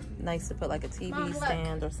be nice to put like a TV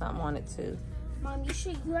stand or something on it too. Mom,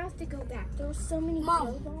 you have to go back. There's so many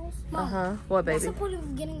balls. What, baby? What's the point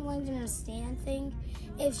of getting one in a stand thing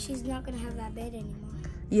if she's not gonna have that bed anymore?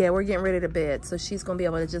 Yeah, we're getting ready to bed, so she's gonna be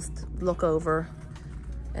able to just look over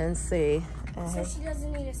and see. So she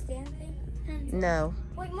doesn't need a stand thing? No.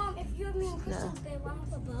 Wait, Mom, if you have me and Crystal's bed, one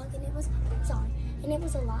with a bug and it was and it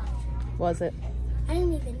was alive. Was it? I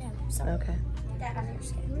didn't even know. Sorry. Okay.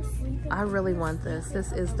 I really want this.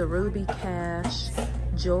 This is the Ruby Cash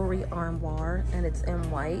jewelry armoire, and it's in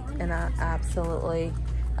white, and I absolutely,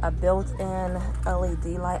 a built-in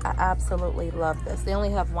LED light. I absolutely love this. They only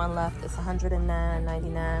have one left. It's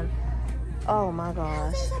 $109.99. Oh my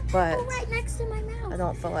gosh. But right next to my mouth. I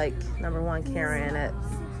don't feel like, number one, carrying it.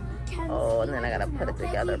 Oh, and then I gotta put it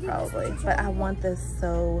together probably. But I want this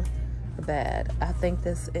so bad. I think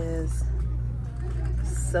this is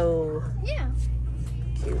so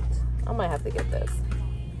cute. I might have to get this.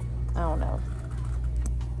 I don't know.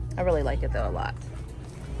 I really like it though a lot.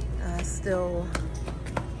 I still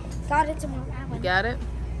got it tomorrow. You got it?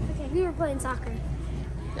 Okay, we were playing soccer.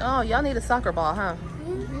 Oh, y'all need a soccer ball, huh?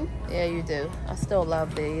 Mm-hmm. Yeah, you do. I still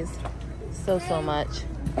love these so much.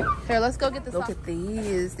 Here, let's go get this. Look at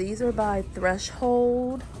these. These are by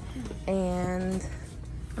Threshold, and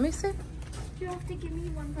let me see. You have to give me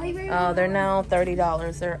one. Oh, they're now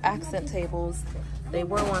 $30. They're accent tables. They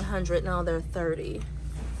were $100. Now they're $30.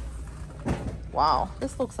 Wow,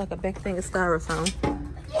 this looks like a big thing of styrofoam.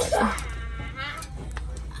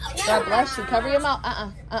 God bless you. Cover your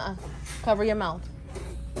mouth. Cover your mouth.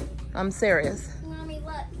 I'm serious. Mommy,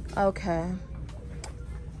 look. Okay.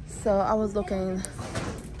 So I was looking.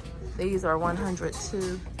 These are $100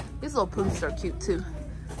 too. These little poofs are cute too.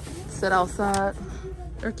 Sit outside.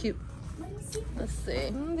 They're cute. Let's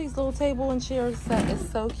see. These little table and chair set is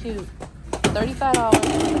so cute. $35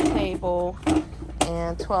 for the table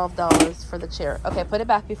and $12 for the chair. Okay, put it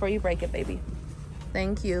back before you break it, baby.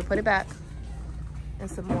 Thank you. Put it back. And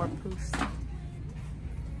some more poofs.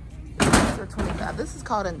 These are $25. This is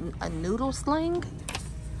called a noodle sling.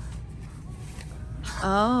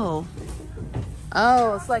 Oh.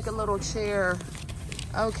 Oh, it's like a little chair.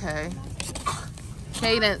 Okay.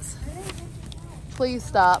 Cadence. Please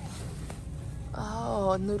stop.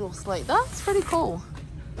 Oh, a noodle slate. That's pretty cool.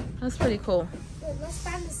 That's pretty cool. Wait, let's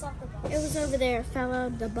find the soccer ball. It was over there. Fell out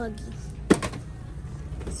of the buggy.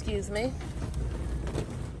 Excuse me.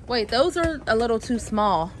 Wait, those are a little too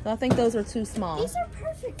small. I think those are too small. These are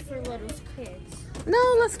perfect for little kids.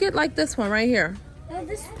 No, let's get like this one right here. No,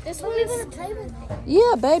 this one is gonna play with it.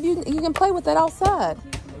 Yeah, babe, you can play with that outside.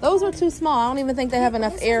 Those are too small. I don't even think they have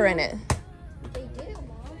enough air in it. They do,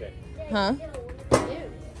 Mom. Huh?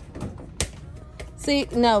 See,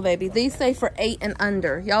 no, baby. These say for 8 and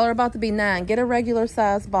under. Y'all are about to be 9. Get a regular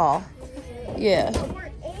size ball. Yeah.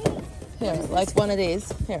 Here, like one of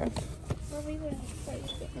these. Here.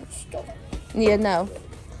 Yeah, no.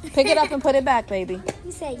 Pick it up and put it back, baby.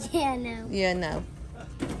 You say, yeah, no. Yeah, no.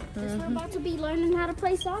 We're about to be learning how to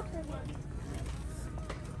play soccer.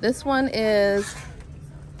 This one is,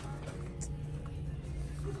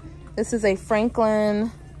 this is a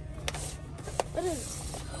Franklin. What is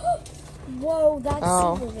this? Whoa,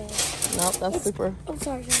 that's super big. Nope, that's super. Oh,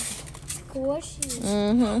 sorry. Squishy.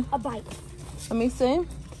 Mm-hmm. A bite. Let me see.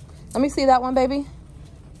 Let me see that one, baby.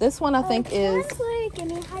 This one I think is, Give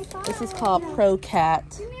me a high five. this is called Pro Cat.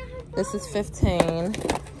 Give me a high five. This is 15.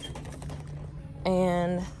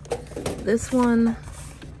 And this one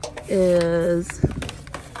is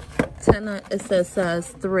 10. It says size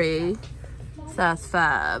 3. Size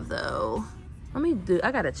 5 though. Let me do,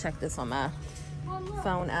 I gotta check this on my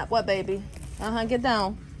phone app. What, baby? Get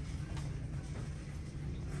down.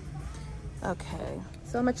 Okay,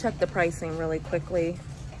 so I'm gonna check the pricing really quickly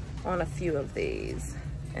on a few of these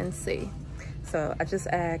and see. So I just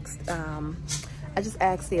asked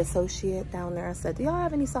the associate down there. I said, do y'all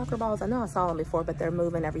have any soccer balls? I know I saw them before, but they're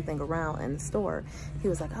moving everything around in the store. He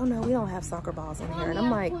was like, oh no, we don't have soccer balls in here. And I'm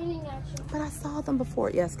like, but I saw them before.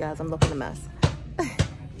 Yes, guys, I'm looking a mess.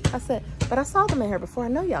 I said, but I saw them in here before. I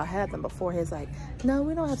know y'all had them before. He's like, no,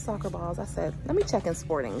 we don't have soccer balls. I said, let me check in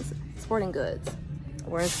sporting goods.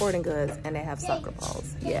 We're in sporting goods and they have soccer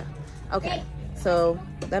balls. Yeah. Okay. So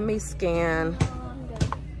let me scan.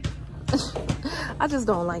 I just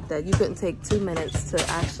don't like that. You couldn't take 2 minutes to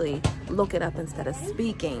actually look it up instead of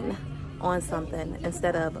speaking on something,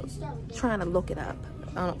 instead of trying to look it up.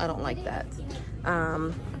 I don't like that.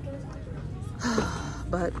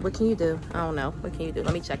 But what can you do? I don't know. What can you do?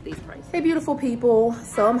 Let me check these prices. Hey, beautiful people.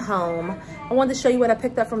 So I'm home. I wanted to show you what I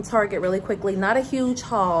picked up from Target really quickly. Not a huge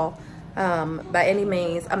haul by any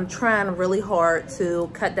means. I'm trying really hard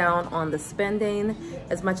to cut down on the spending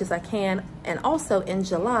as much as I can. And also in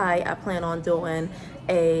July, I plan on doing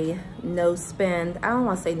a no spend. I don't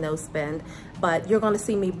want to say no spend, but you're going to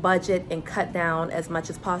see me budget and cut down as much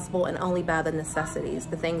as possible and only buy the necessities,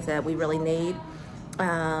 the things that we really need.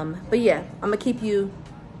 But yeah, I'm gonna keep you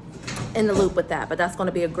in the loop with that, but that's going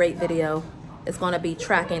to be a great video. It's going to be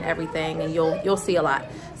tracking everything and you'll see a lot.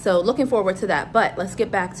 So looking forward to that. But let's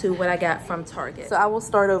get back to what I got from Target. So I will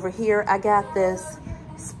start over here. I got this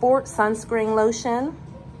Sport sunscreen lotion,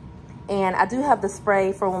 and I do have the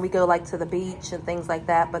spray for when we go like to the beach and things like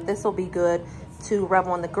that, but this will be good to rub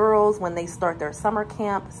on the girls when they start their summer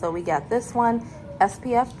camp. So we got this one,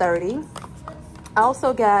 SPF 30. I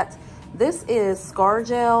also got, this is Scar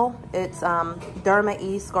Gel. It's Derma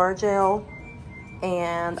E Scar Gel.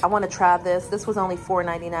 And I want to try this. This was only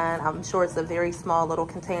 $4.99. I'm sure it's a very small little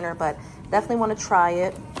container, but definitely want to try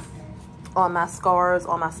it on my scars,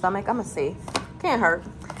 on my stomach. I'm going to see. Can't hurt.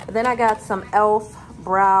 And then I got some e.l.f.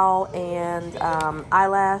 brow and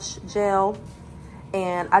eyelash gel.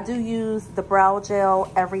 And I do use the brow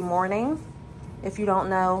gel every morning, if you don't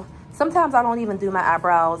know. Sometimes I don't even do my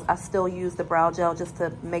eyebrows. I still use the brow gel just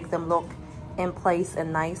to make them look in place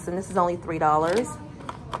and nice. And this is only $3.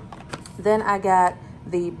 Then I got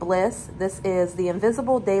the Bliss. This is the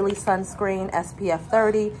Invisible Daily Sunscreen SPF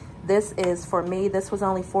 30. This is for me. This was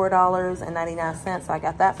only $4.99, so I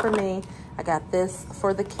got that for me. I got this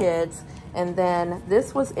for the kids. And then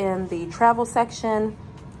this was in the travel section,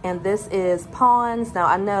 and this is Pond's. Now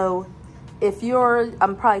I know if you're,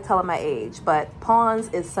 I'm probably telling my age, but Pond's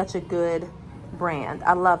is such a good brand.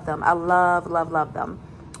 I love them. I love, love, love them.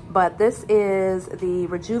 But this is the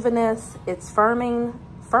Rejuvenous. It's firmer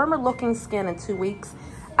looking skin in 2 weeks.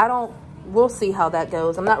 We'll see how that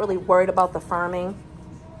goes. I'm not really worried about the firming,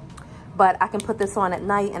 but I can put this on at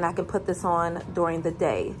night and I can put this on during the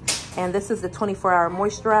day. And this is the 24-hour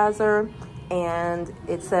moisturizer, and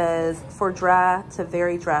it says for dry to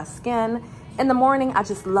very dry skin. In the morning, I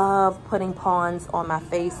just love putting Pond's on my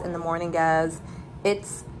face in the morning, guys. I'm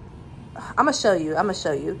gonna show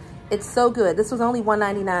you. It's so good. This was only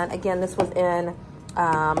 $1.99. Again, this was in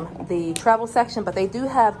the travel section, but they do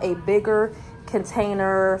have a bigger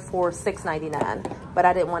container for $6.99, but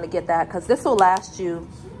I didn't want to get that because this will last you.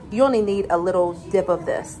 You only need a little dip of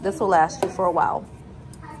this. This will last you for a while.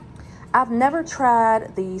 I've never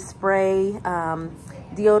tried the spray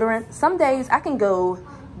deodorant. Some days I can go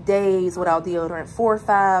days without deodorant, 4 or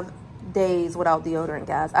 5 days without deodorant,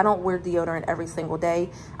 guys. I don't wear deodorant every single day.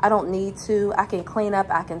 I don't need to. I can clean up,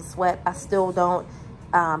 I can sweat. I still don't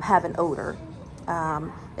have an odor.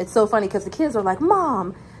 It's so funny because the kids are like,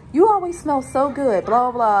 Mom, you always smell so good,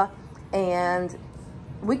 blah, blah, blah. And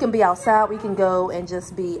we can be outside. We can go and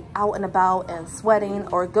just be out and about and sweating,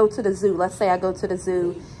 or go to the zoo. Let's say I go to the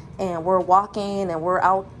zoo and we're walking and we're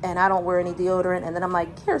out and I don't wear any deodorant. And then I'm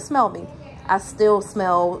like, here, smell me. I still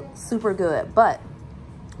smell super good. But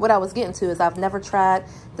what I was getting to is I've never tried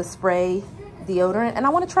the spray deodorant, and I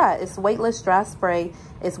want to try it. It's weightless dry spray.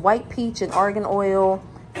 It's white peach and argan oil.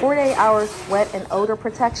 48 hours sweat and odor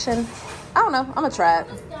protection. I don't know. I'm going to try it.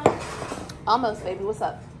 Almost, baby. What's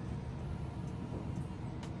up?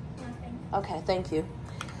 Nothing. Okay, thank you.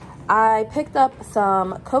 I picked up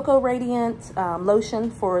some Cocoa Radiant lotion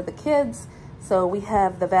for the kids. So we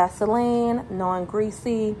have the Vaseline,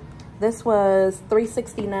 non-greasy. This was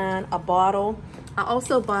 $3.69 a bottle. I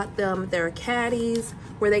also bought them their caddies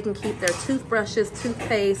where they can keep their toothbrushes,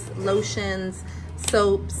 toothpaste, lotions,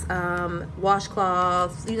 soaps,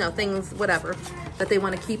 washcloths, you know, things, whatever, that they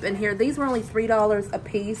want to keep in here. These were only $3 a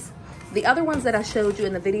piece. The other ones that I showed you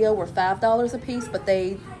in the video were $5 a piece, but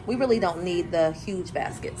we really don't need the huge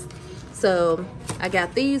baskets. So I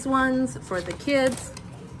got these ones for the kids.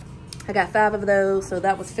 I got 5 of those, so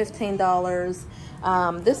that was $15.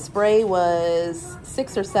 This spray was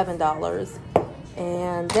 $6 or $7.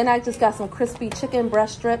 And then I just got some crispy chicken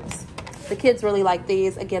breast strips. The kids really like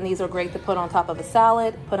these. Again, these are great to put on top of a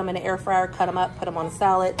salad. Put them in the air fryer, cut them up, put them on a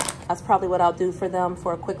salad. That's probably what I'll do for them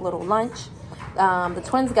for a quick little lunch. The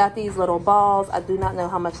twins got these little balls. I do not know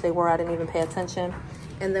how much they were. I didn't even pay attention.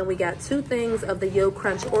 And then we got 2 things of the Yo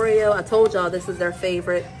Crunch Oreo. I told y'all this is their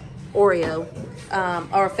favorite Oreo,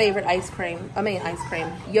 or favorite ice cream,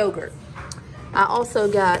 yogurt. I also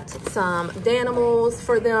got some Danimals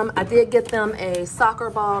for them. I did get them a soccer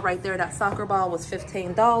ball right there. That soccer ball was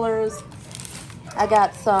 $15. I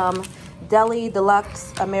got some Deli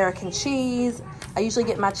Deluxe American cheese. I usually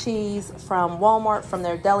get my cheese from Walmart, from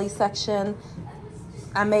their deli section.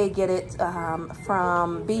 I may get it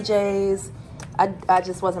from BJ's. I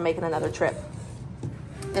just wasn't making another trip.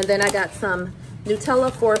 And then I got some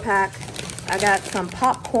Nutella 4-pack. I got some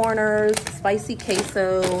Popcorners, spicy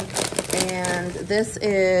queso. And this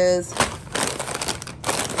is,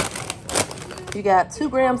 you got 2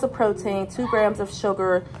 grams of protein, 2 grams of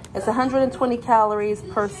sugar. It's 120 calories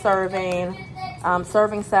per serving.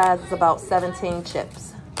 Serving size is about 17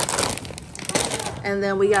 chips. And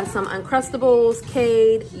then we got some Uncrustables,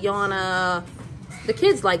 Cade, Yana. The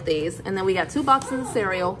kids like these. And then we got 2 boxes of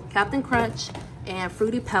cereal, Captain Crunch and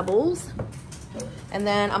Fruity Pebbles. And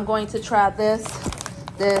then I'm going to try this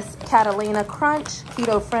Catalina Crunch,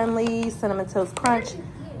 keto-friendly Cinnamon Toast Crunch.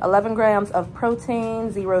 11 grams of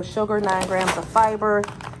protein, 0 sugar, 9 grams of fiber.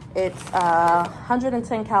 It's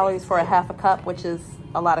 110 calories for a half a cup, which is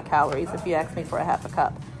a lot of calories if you ask me for a half a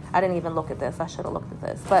cup. I didn't even look at this. I should have looked at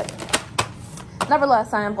this. But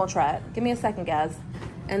nevertheless, I am going to try it. Give me a second, guys.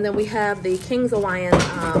 And then we have the King's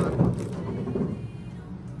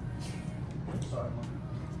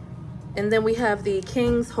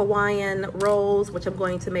Hawaiian rolls, which I'm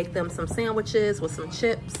going to make them some sandwiches with some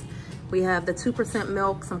chips. We have the 2%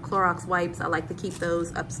 milk, some Clorox wipes. I like to keep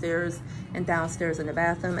those upstairs and downstairs in the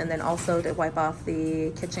bathroom, and then also to wipe off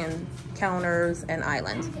the kitchen counters and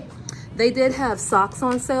island. They did have socks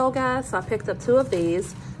on sale, guys, so I picked up 2 of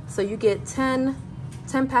these. So you get 10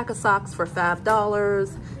 pack of socks for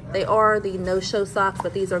 $5. They are the no-show socks,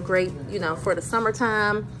 but these are great, you know, for the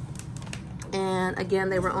summertime. And again,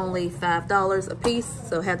 they were only $5 a piece,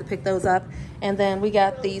 so had to pick those up. And then we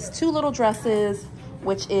got these 2 little dresses,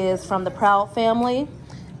 which is from the Proud family.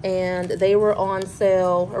 And they were on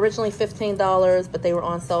sale, originally $15, but they were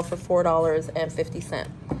on sale for $4.50.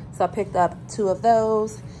 So I picked up 2 of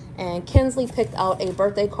those. And Kinsley picked out a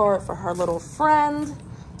birthday card for her little friend.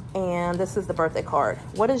 And this is the birthday card.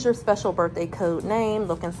 What is your special birthday code name?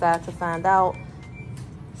 Look inside to find out.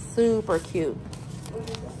 Super cute.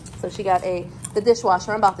 So she got the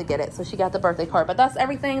dishwasher. I'm about to get it. So she got the birthday card. But that's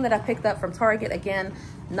everything that I picked up from Target. Again,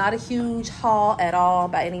 not a huge haul at all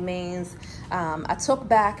by any means. I took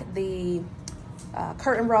back the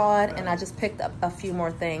curtain rod and I just picked up a few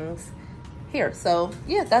more things here. So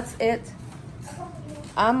yeah, that's it.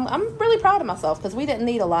 I'm really proud of myself because we didn't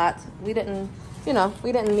need a lot. We didn't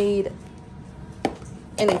need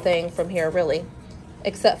anything from here really,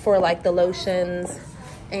 except for like the lotions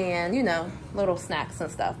and, you know, little snacks and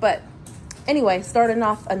stuff. But anyway, starting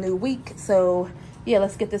off a new week. So yeah,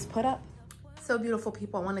 let's get this put up. So beautiful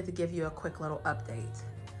people, I wanted to give you a quick little update.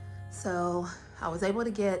 So I was able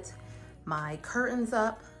to get my curtains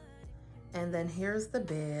up, and then here's the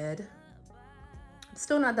bed.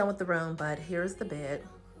 Still not done with the room, but here's the bed.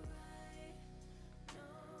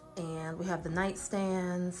 And we have the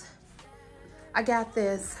nightstands. I got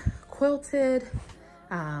this quilted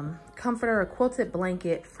comforter, a quilted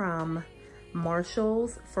blanket from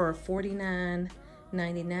Marshall's for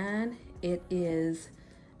 $49.99. It is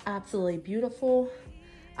absolutely beautiful.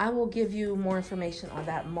 I will give you more information on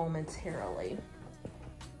that momentarily,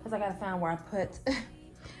 because I gotta find where I put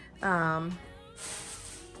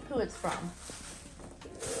who it's from.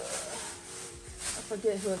 I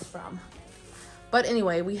forget who it's from. But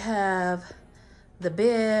anyway, we have the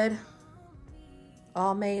bed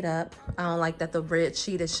all made up. I don't like that the red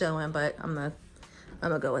sheet is showing, but I'm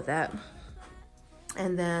gonna go with that.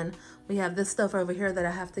 And then we have this stuff over here that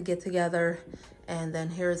I have to get together. And then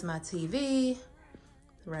here's my TV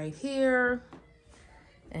right here.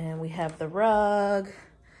 And we have the rug.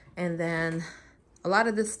 And then a lot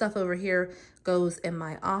of this stuff over here goes in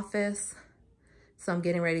my office. So I'm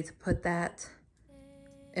getting ready to put that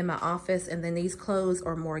in my office. And then these clothes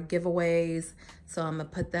are more giveaways. So I'm gonna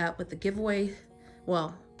put that with the giveaway,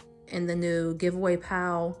 well, in the new giveaway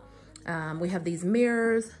pile. We have these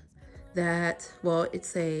mirrors that, well,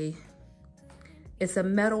 it's a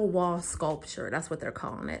metal wall sculpture. That's what they're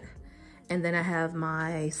calling it. And then I have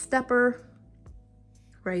my stepper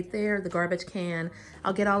right there, the garbage can.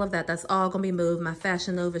 I'll get all of that. That's all gonna be moved. My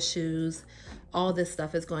Fashion Nova shoes, all this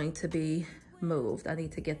stuff is going to be moved. I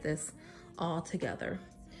need to get this all together.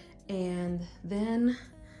 And then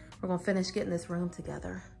we're gonna finish getting this room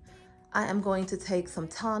together. I am going to take some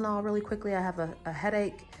Tylenol really quickly. I have a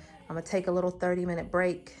headache. I'm gonna take a little 30-minute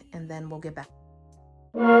break and then we'll get back.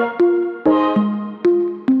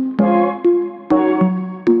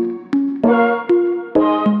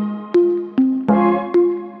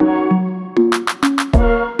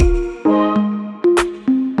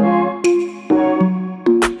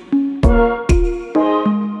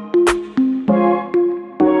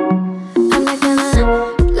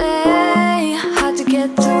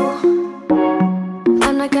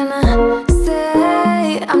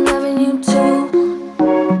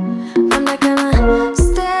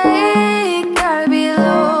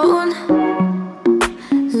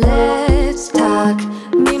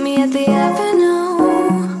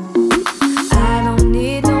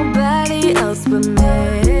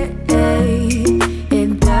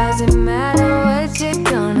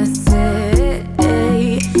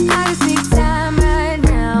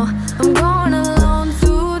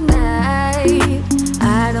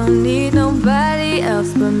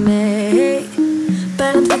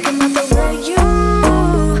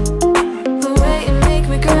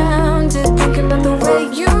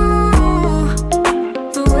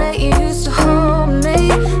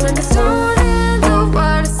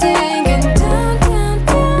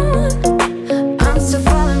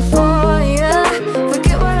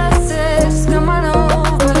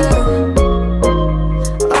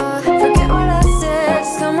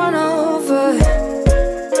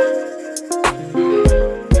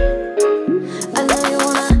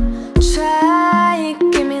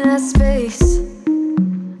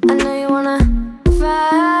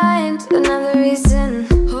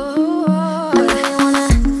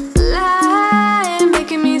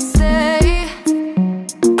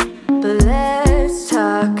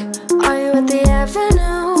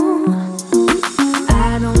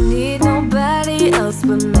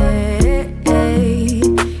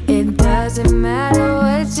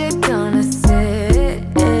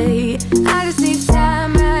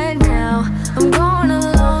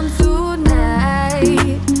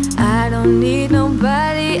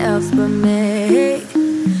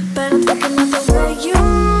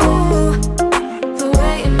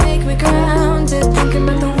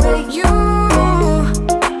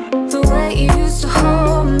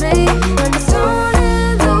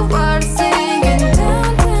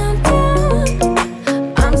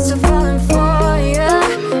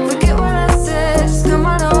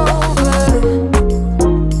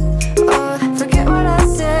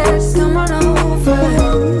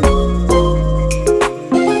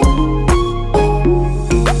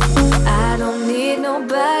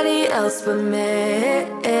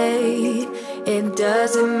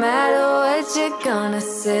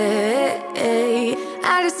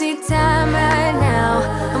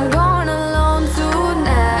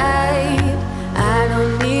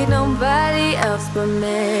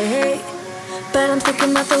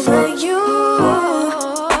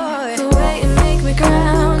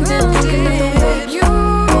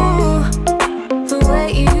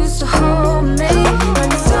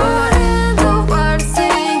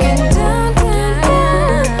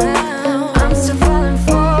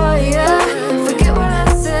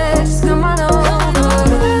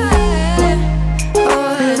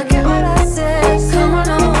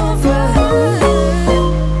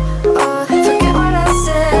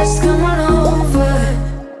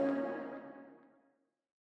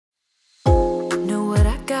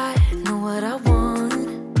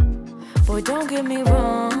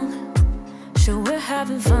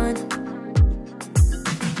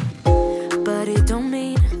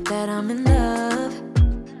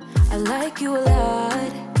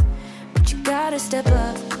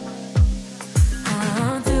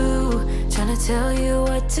 trying to tell you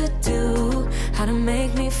what to do, how to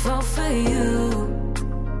make me fall for you.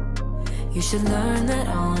 You should learn that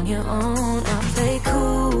on your own. I play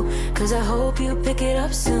cool, cause I hope you pick it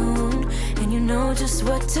up soon, and you know just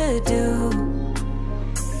what to do.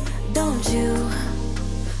 Don't you?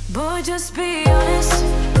 Boy, just be honest.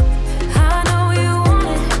 I know you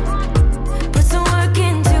want it. Put some work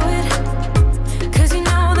into it, cause you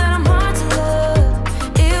know that I'm hard to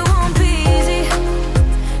love. It won't be easy,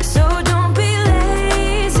 so don't be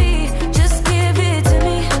lazy. Just give it to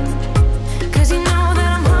me, cause you know that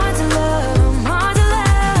I'm hard to love. I'm hard to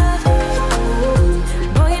love.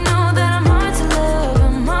 Boy, you know that I'm hard to love.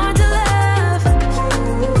 I'm hard to love.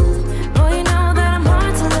 Boy, you know that I'm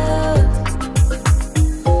hard to love.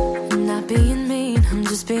 I'm not being mean, I'm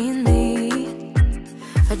just being me.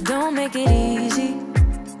 I don't make it easy,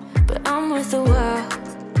 but I'm worth a while.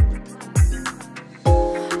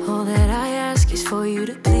 All that I ask is for you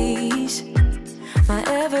to please my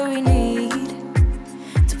every need,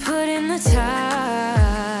 to put in the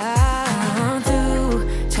time. I'm through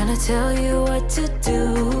trying to tell you what to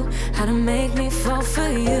do, how to make me fall for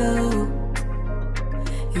you.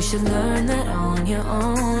 You should learn that on your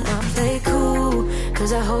own. I play cool,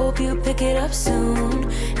 cause I hope you pick it up soon,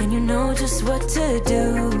 and you know just what to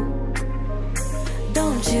do.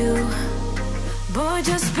 Don't you? Boy,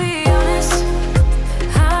 just be honest.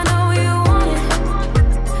 I know you want it.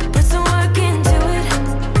 Put some work into it,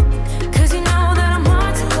 cause you know that I'm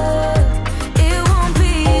hard to love. It won't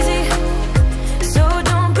be easy, so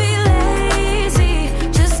don't be lazy.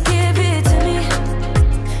 Just give it to me,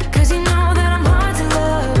 cause you know that I'm hard to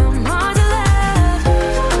love. I'm hard to love.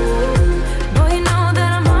 Boy, you know that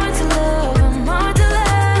I'm hard to love. I'm hard to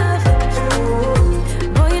love.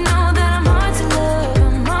 Boy, you know that I'm hard to love.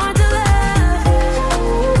 I'm hard to love.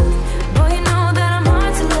 Boy, you know that I'm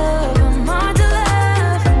hard to love. I'm hard to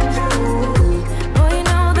love. Boy, you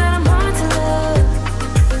know that I'm hard to love.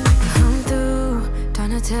 I'm through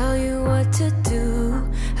trying to tell you what to do,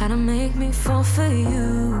 how to make me fall for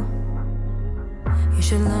you. You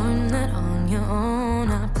should learn that on your own.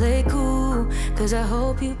 I play cool, cause I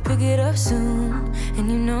hope you pick it up soon, and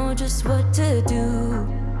you know just what to do.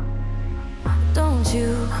 Don't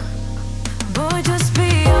you? Boy, just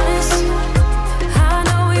be honest. I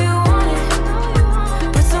know you want it.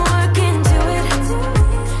 Put some work into it,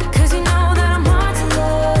 cause you know that I'm hard to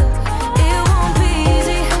love. It won't be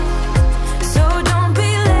easy, so don't be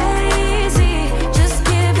lazy. Just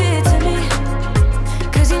give it to me,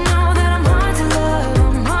 cause you know that I'm hard to love.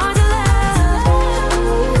 I'm hard to love.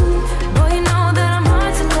 Boy, you know that I'm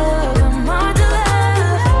hard to love. I'm hard to love.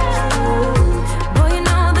 Boy, you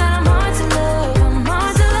know that I'm hard to love. I'm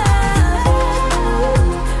hard to love.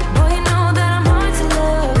 Boy, you know that I'm hard to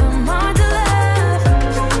love. I'm hard to love.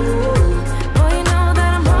 Boy, you know that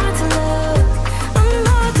I'm hard to love. I'm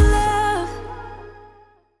hard to love.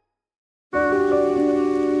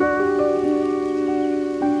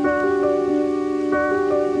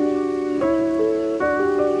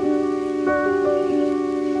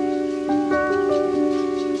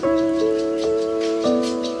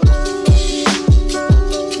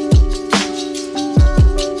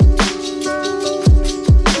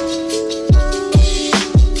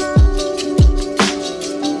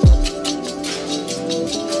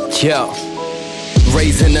 Yo,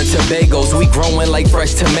 raising the Tobagos, we growing like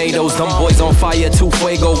fresh tomatoes. Them boys on fire, too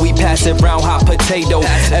fuego, we pass it round hot potato.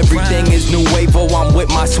 Everything is nuevo, I'm with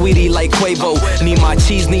my sweetie like Quavo. Need my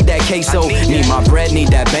cheese, need that queso, need my bread, need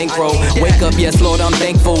that bankroll. Wake up, yes Lord, I'm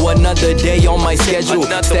thankful, another day on my schedule.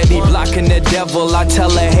 Steady blocking the devil, I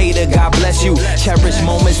tell a hater, God bless you. Cherish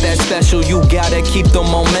moments that special, you gotta keep the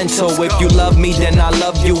memento. If you love me, then I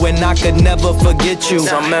love you, and I could never forget you.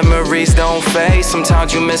 Some memories don't fade,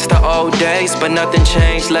 sometimes you miss the old days, but nothing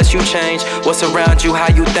changed unless you change what's around you, how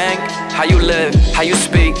you think, how you live, how you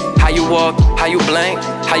speak, how you walk, how you blink,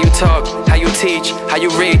 how you talk, how you teach, how you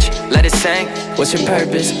reach, let it sink. What's your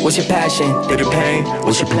purpose? What's your passion? Did it pain?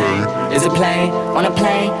 What's your play? Is it plane? On a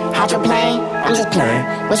plane? Hydroplane? I'm just playing.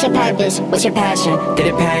 What's your purpose? What's your passion? Did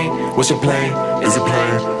it pain? What's your plane? Is it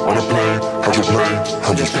plane? On a plane? Hydroplane?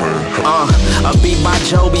 I'm just playing. A beat by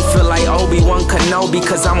Joby, feel like Obi-Wan Kenobi,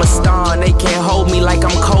 cause I'm a star and they can't hold me like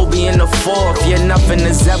I'm Kobe in the fourth. Yeah, nothing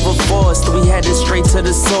is ever forced, we headed straight to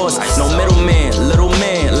the source. No middleman, little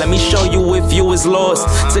man, let me show you if you was lost.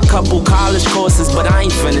 It's a couple college courses, but I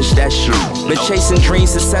ain't finished that shit. Been chasing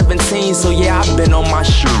dreams since 17, so yeah, I've been on my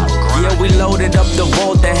shoe. Yeah, we loaded up the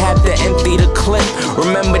vault and had to empty the clip.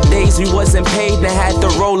 Remember days we wasn't paid and had to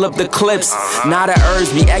roll up the clips. Now the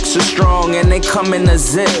herbs be extra strong and they come in a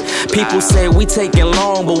zip. People say we taking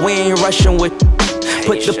long, but we ain't rushing with.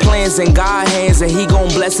 Put the plans in God's hands and he gon'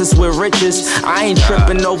 bless us with riches. I ain't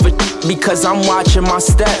tripping over because I'm watching my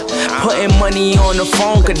step. Putting money on the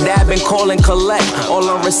phone, could dab and call and collect.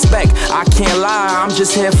 All in respect, I can't lie, I'm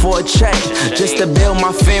just here for a check. Just to build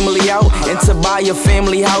my family out and to buy a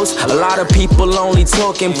family house. A lot of people only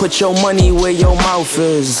talking, put your money where your mouth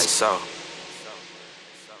is.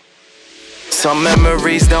 Some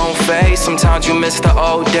memories don't fade, sometimes you miss the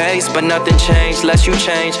old days. But nothing changed unless you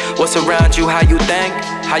change what's around you, how you think,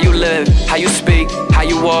 how you live, how you speak, how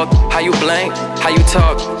you walk, how you blink, how you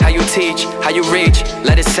talk, how you teach, how you reach,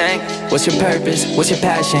 let it sink. What's your purpose? What's your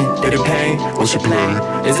passion? Did it pain? What's your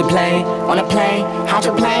play? Is it play? On a plane? How'd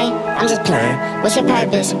you play? I'm just playing. What's your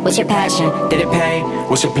purpose? What's your passion? Did it pain?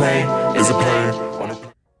 What's your play? Is it play?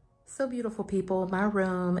 So beautiful people, my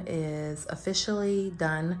room is officially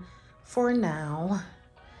done for now.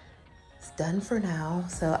 It's done for now.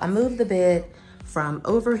 So I moved the bed from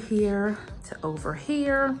over here to over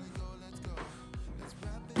here.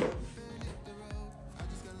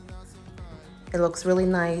 It looks really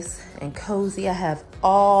nice and cozy. I have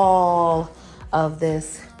all of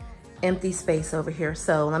this empty space over here.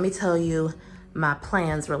 So let me tell you my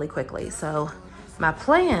plans really quickly. So my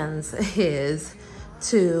plans is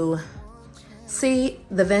to see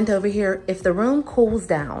the vent over here. If the room cools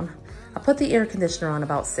down, I put the air conditioner on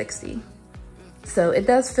about 60. So it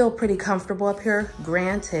does feel pretty comfortable up here.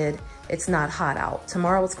 Granted, it's not hot out.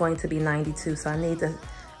 Tomorrow it's going to be 92, so I need to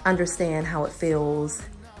understand how it feels.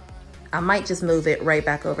 I might just move it right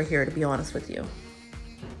back over here, to be honest with you.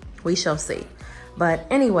 We shall see. But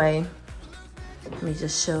anyway, let me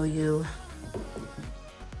just show you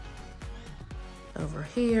over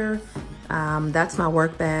here. That's my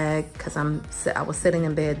work bag because I was sitting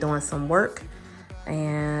in bed doing some work,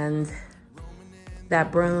 and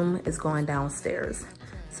that broom is going downstairs.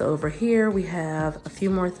 So over here we have a few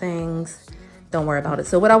more things. Don't worry about it.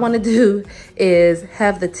 So what I want to do is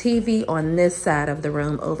have the TV on this side of the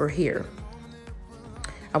room over here.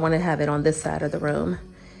 I want to have it on this side of the room.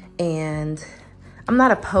 And I'm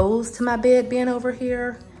not opposed to my bed being over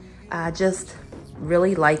here. I just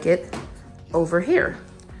really like it over here.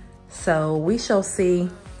 So we shall see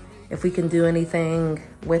if we can do anything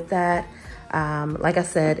with that. Like I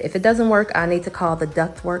said, if it doesn't work, I need to call the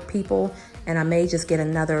ductwork people, and I may just get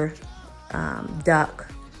another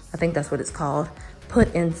duct, I think that's what it's called,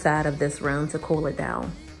 put inside of this room to cool it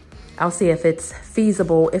down. I'll see if it's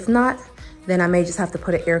feasible. If not, then I may just have to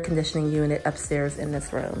put an air conditioning unit upstairs in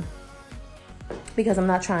this room, because I'm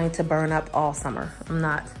not trying to burn up all summer. I'm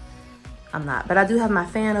not. But I do have my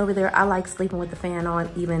fan over there. I like sleeping with the fan on,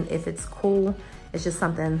 even if it's cool. It's just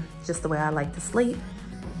something, just the way I like to sleep.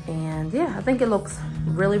 And yeah, I think it looks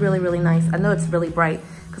really, really, really nice. I know it's really bright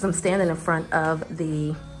because I'm standing in front of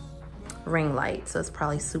the ring light, so it's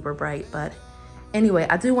probably super bright. But anyway,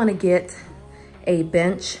 I do want to get a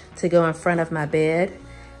bench to go in front of my bed,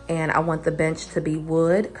 and I want the bench to be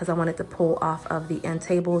wood because I want it to pull off of the end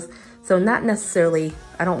tables. So not necessarily,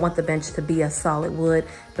 I don't want the bench to be a solid wood,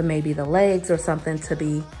 but maybe the legs or something to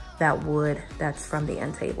be that wood that's from the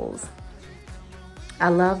end tables. I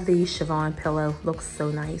love the Shyvonne pillow, looks so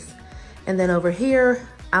nice. And then over here,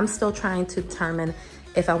 I'm still trying to determine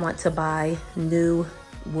if I want to buy new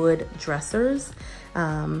wood dressers.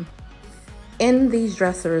 In these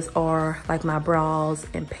dressers are like my bras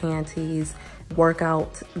and panties,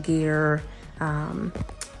 workout gear,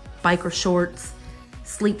 biker shorts,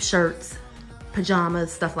 sleep shirts,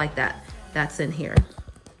 pajamas, stuff like that. That's in here.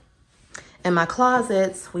 In my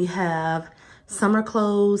closets, we have summer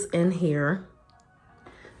clothes in here,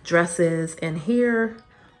 dresses in here,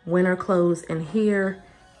 winter clothes in here,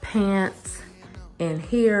 pants in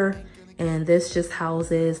here, and this just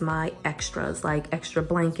houses my extras, like extra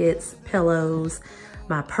blankets, pillows,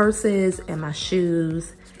 my purses, and my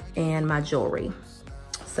shoes, and my jewelry.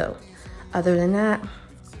 So other than that,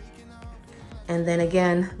 and then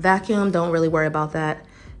again, vacuum, don't really worry about that.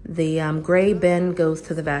 The gray bin goes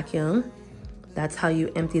to the vacuum. That's how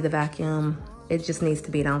you empty the vacuum. It just needs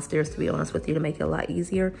to be downstairs, to be honest with you, to make it a lot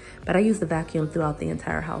easier. But I use the vacuum throughout the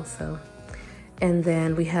entire house, so. And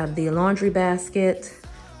then we have the laundry basket,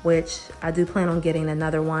 which I do plan on getting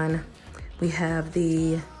another one. We have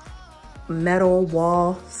the metal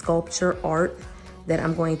wall sculpture art that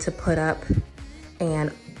I'm going to put up.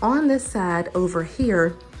 And on this side over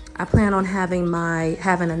here, I plan on having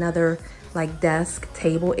another like desk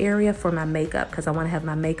table area for my makeup, because I want to have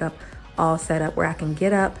my makeup all set up where I can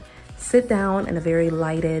get up, sit down in a very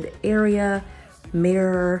lighted area,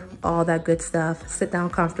 mirror, all that good stuff, sit down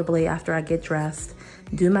comfortably after I get dressed,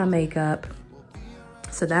 do my makeup.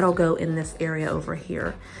 So that'll go in this area over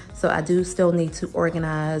here. So I do still need to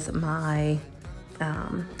organize my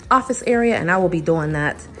office area, and I will be doing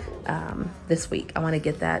that this week. I want to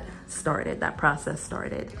get that started, that process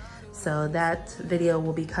started. So that video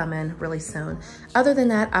will be coming really soon. Other than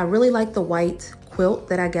that, I really like the white quilt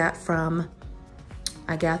that I got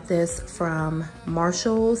this from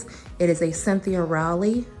Marshall's. It is a Cynthia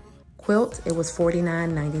Rowley quilt. It was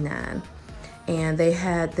 $49.99. And they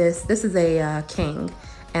had this is a king.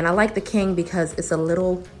 And I like the king because it's a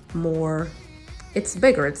little more, it's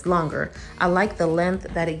bigger, it's longer. I like the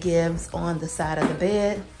length that it gives on the side of the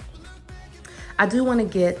bed. I do want to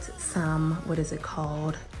get some, what is it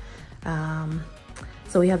called?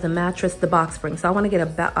 So we have the mattress, the box spring. So I want to get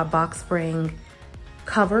a box spring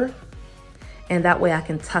cover, and that way I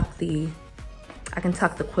can tuck the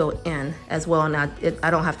quilt in as well. And I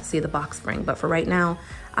don't have to see the box spring, but for right now,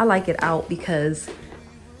 I like it out because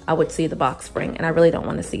I would see the box spring, and I really don't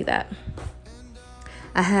want to see that.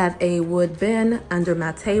 I have a wood bin under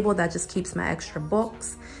my table that just keeps my extra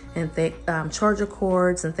books and charger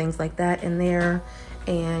cords and things like that in there.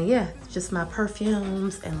 And yeah, just my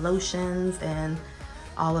perfumes and lotions and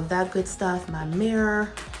all of that good stuff. My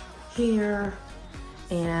mirror here,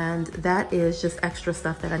 and that is just extra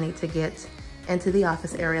stuff that I need to get into the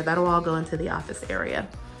office area. That'll all go into the office area.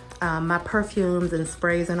 My perfumes and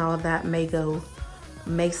sprays and all of that may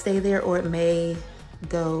stay there, or it may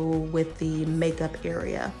go with the makeup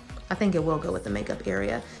area. I think it will go with the makeup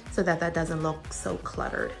area so that that doesn't look so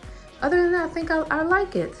cluttered. Other than that, I think I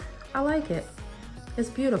like it. I like it. It's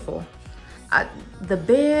beautiful. The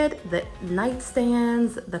bed, the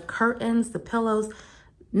nightstands, the curtains, the pillows,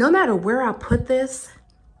 no matter where I put this,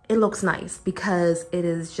 it looks nice because it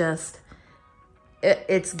is just,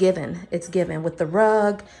 it's given. It's given with the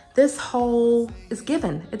rug. This whole is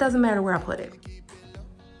given. It doesn't matter where I put it.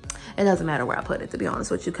 It doesn't matter where I put it, to be honest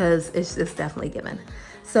with you, because it's definitely given.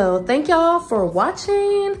 So thank y'all for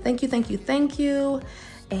watching. Thank you, thank you, thank you.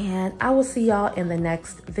 And I will see y'all in the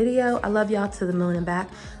next video. I love y'all to the moon and back.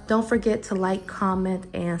 Don't forget to like, comment,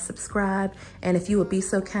 and subscribe. And if you would be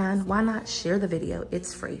so kind, why not share the video?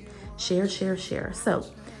 It's free. Share, share, share. So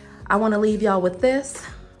I want to leave y'all with this.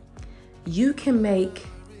 You can make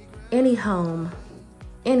any home,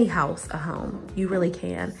 any house a home. You really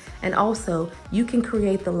can. And also, you can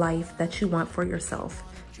create the life that you want for yourself.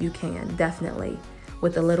 You can, definitely.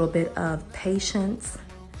 With a little bit of patience,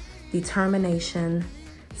 determination,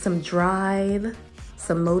 some drive,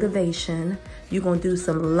 some motivation. You're gonna do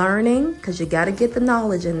some learning, because you gotta get the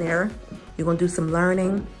knowledge in there. You're gonna do some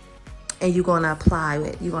learning, and you're gonna apply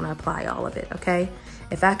it. You're gonna apply all of it, okay?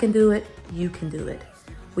 If I can do it, you can do it.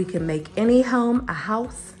 We can make any home a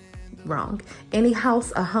house, wrong. Any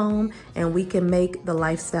house a home, and we can make the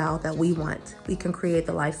lifestyle that we want. We can create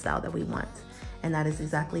the lifestyle that we want. And that is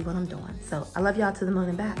exactly what I'm doing. So I love y'all to the moon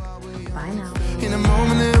and back. Bye now. In a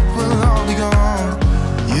moment it will all be gone.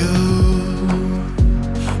 You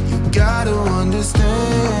gotta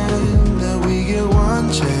understand that we get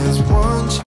one chance,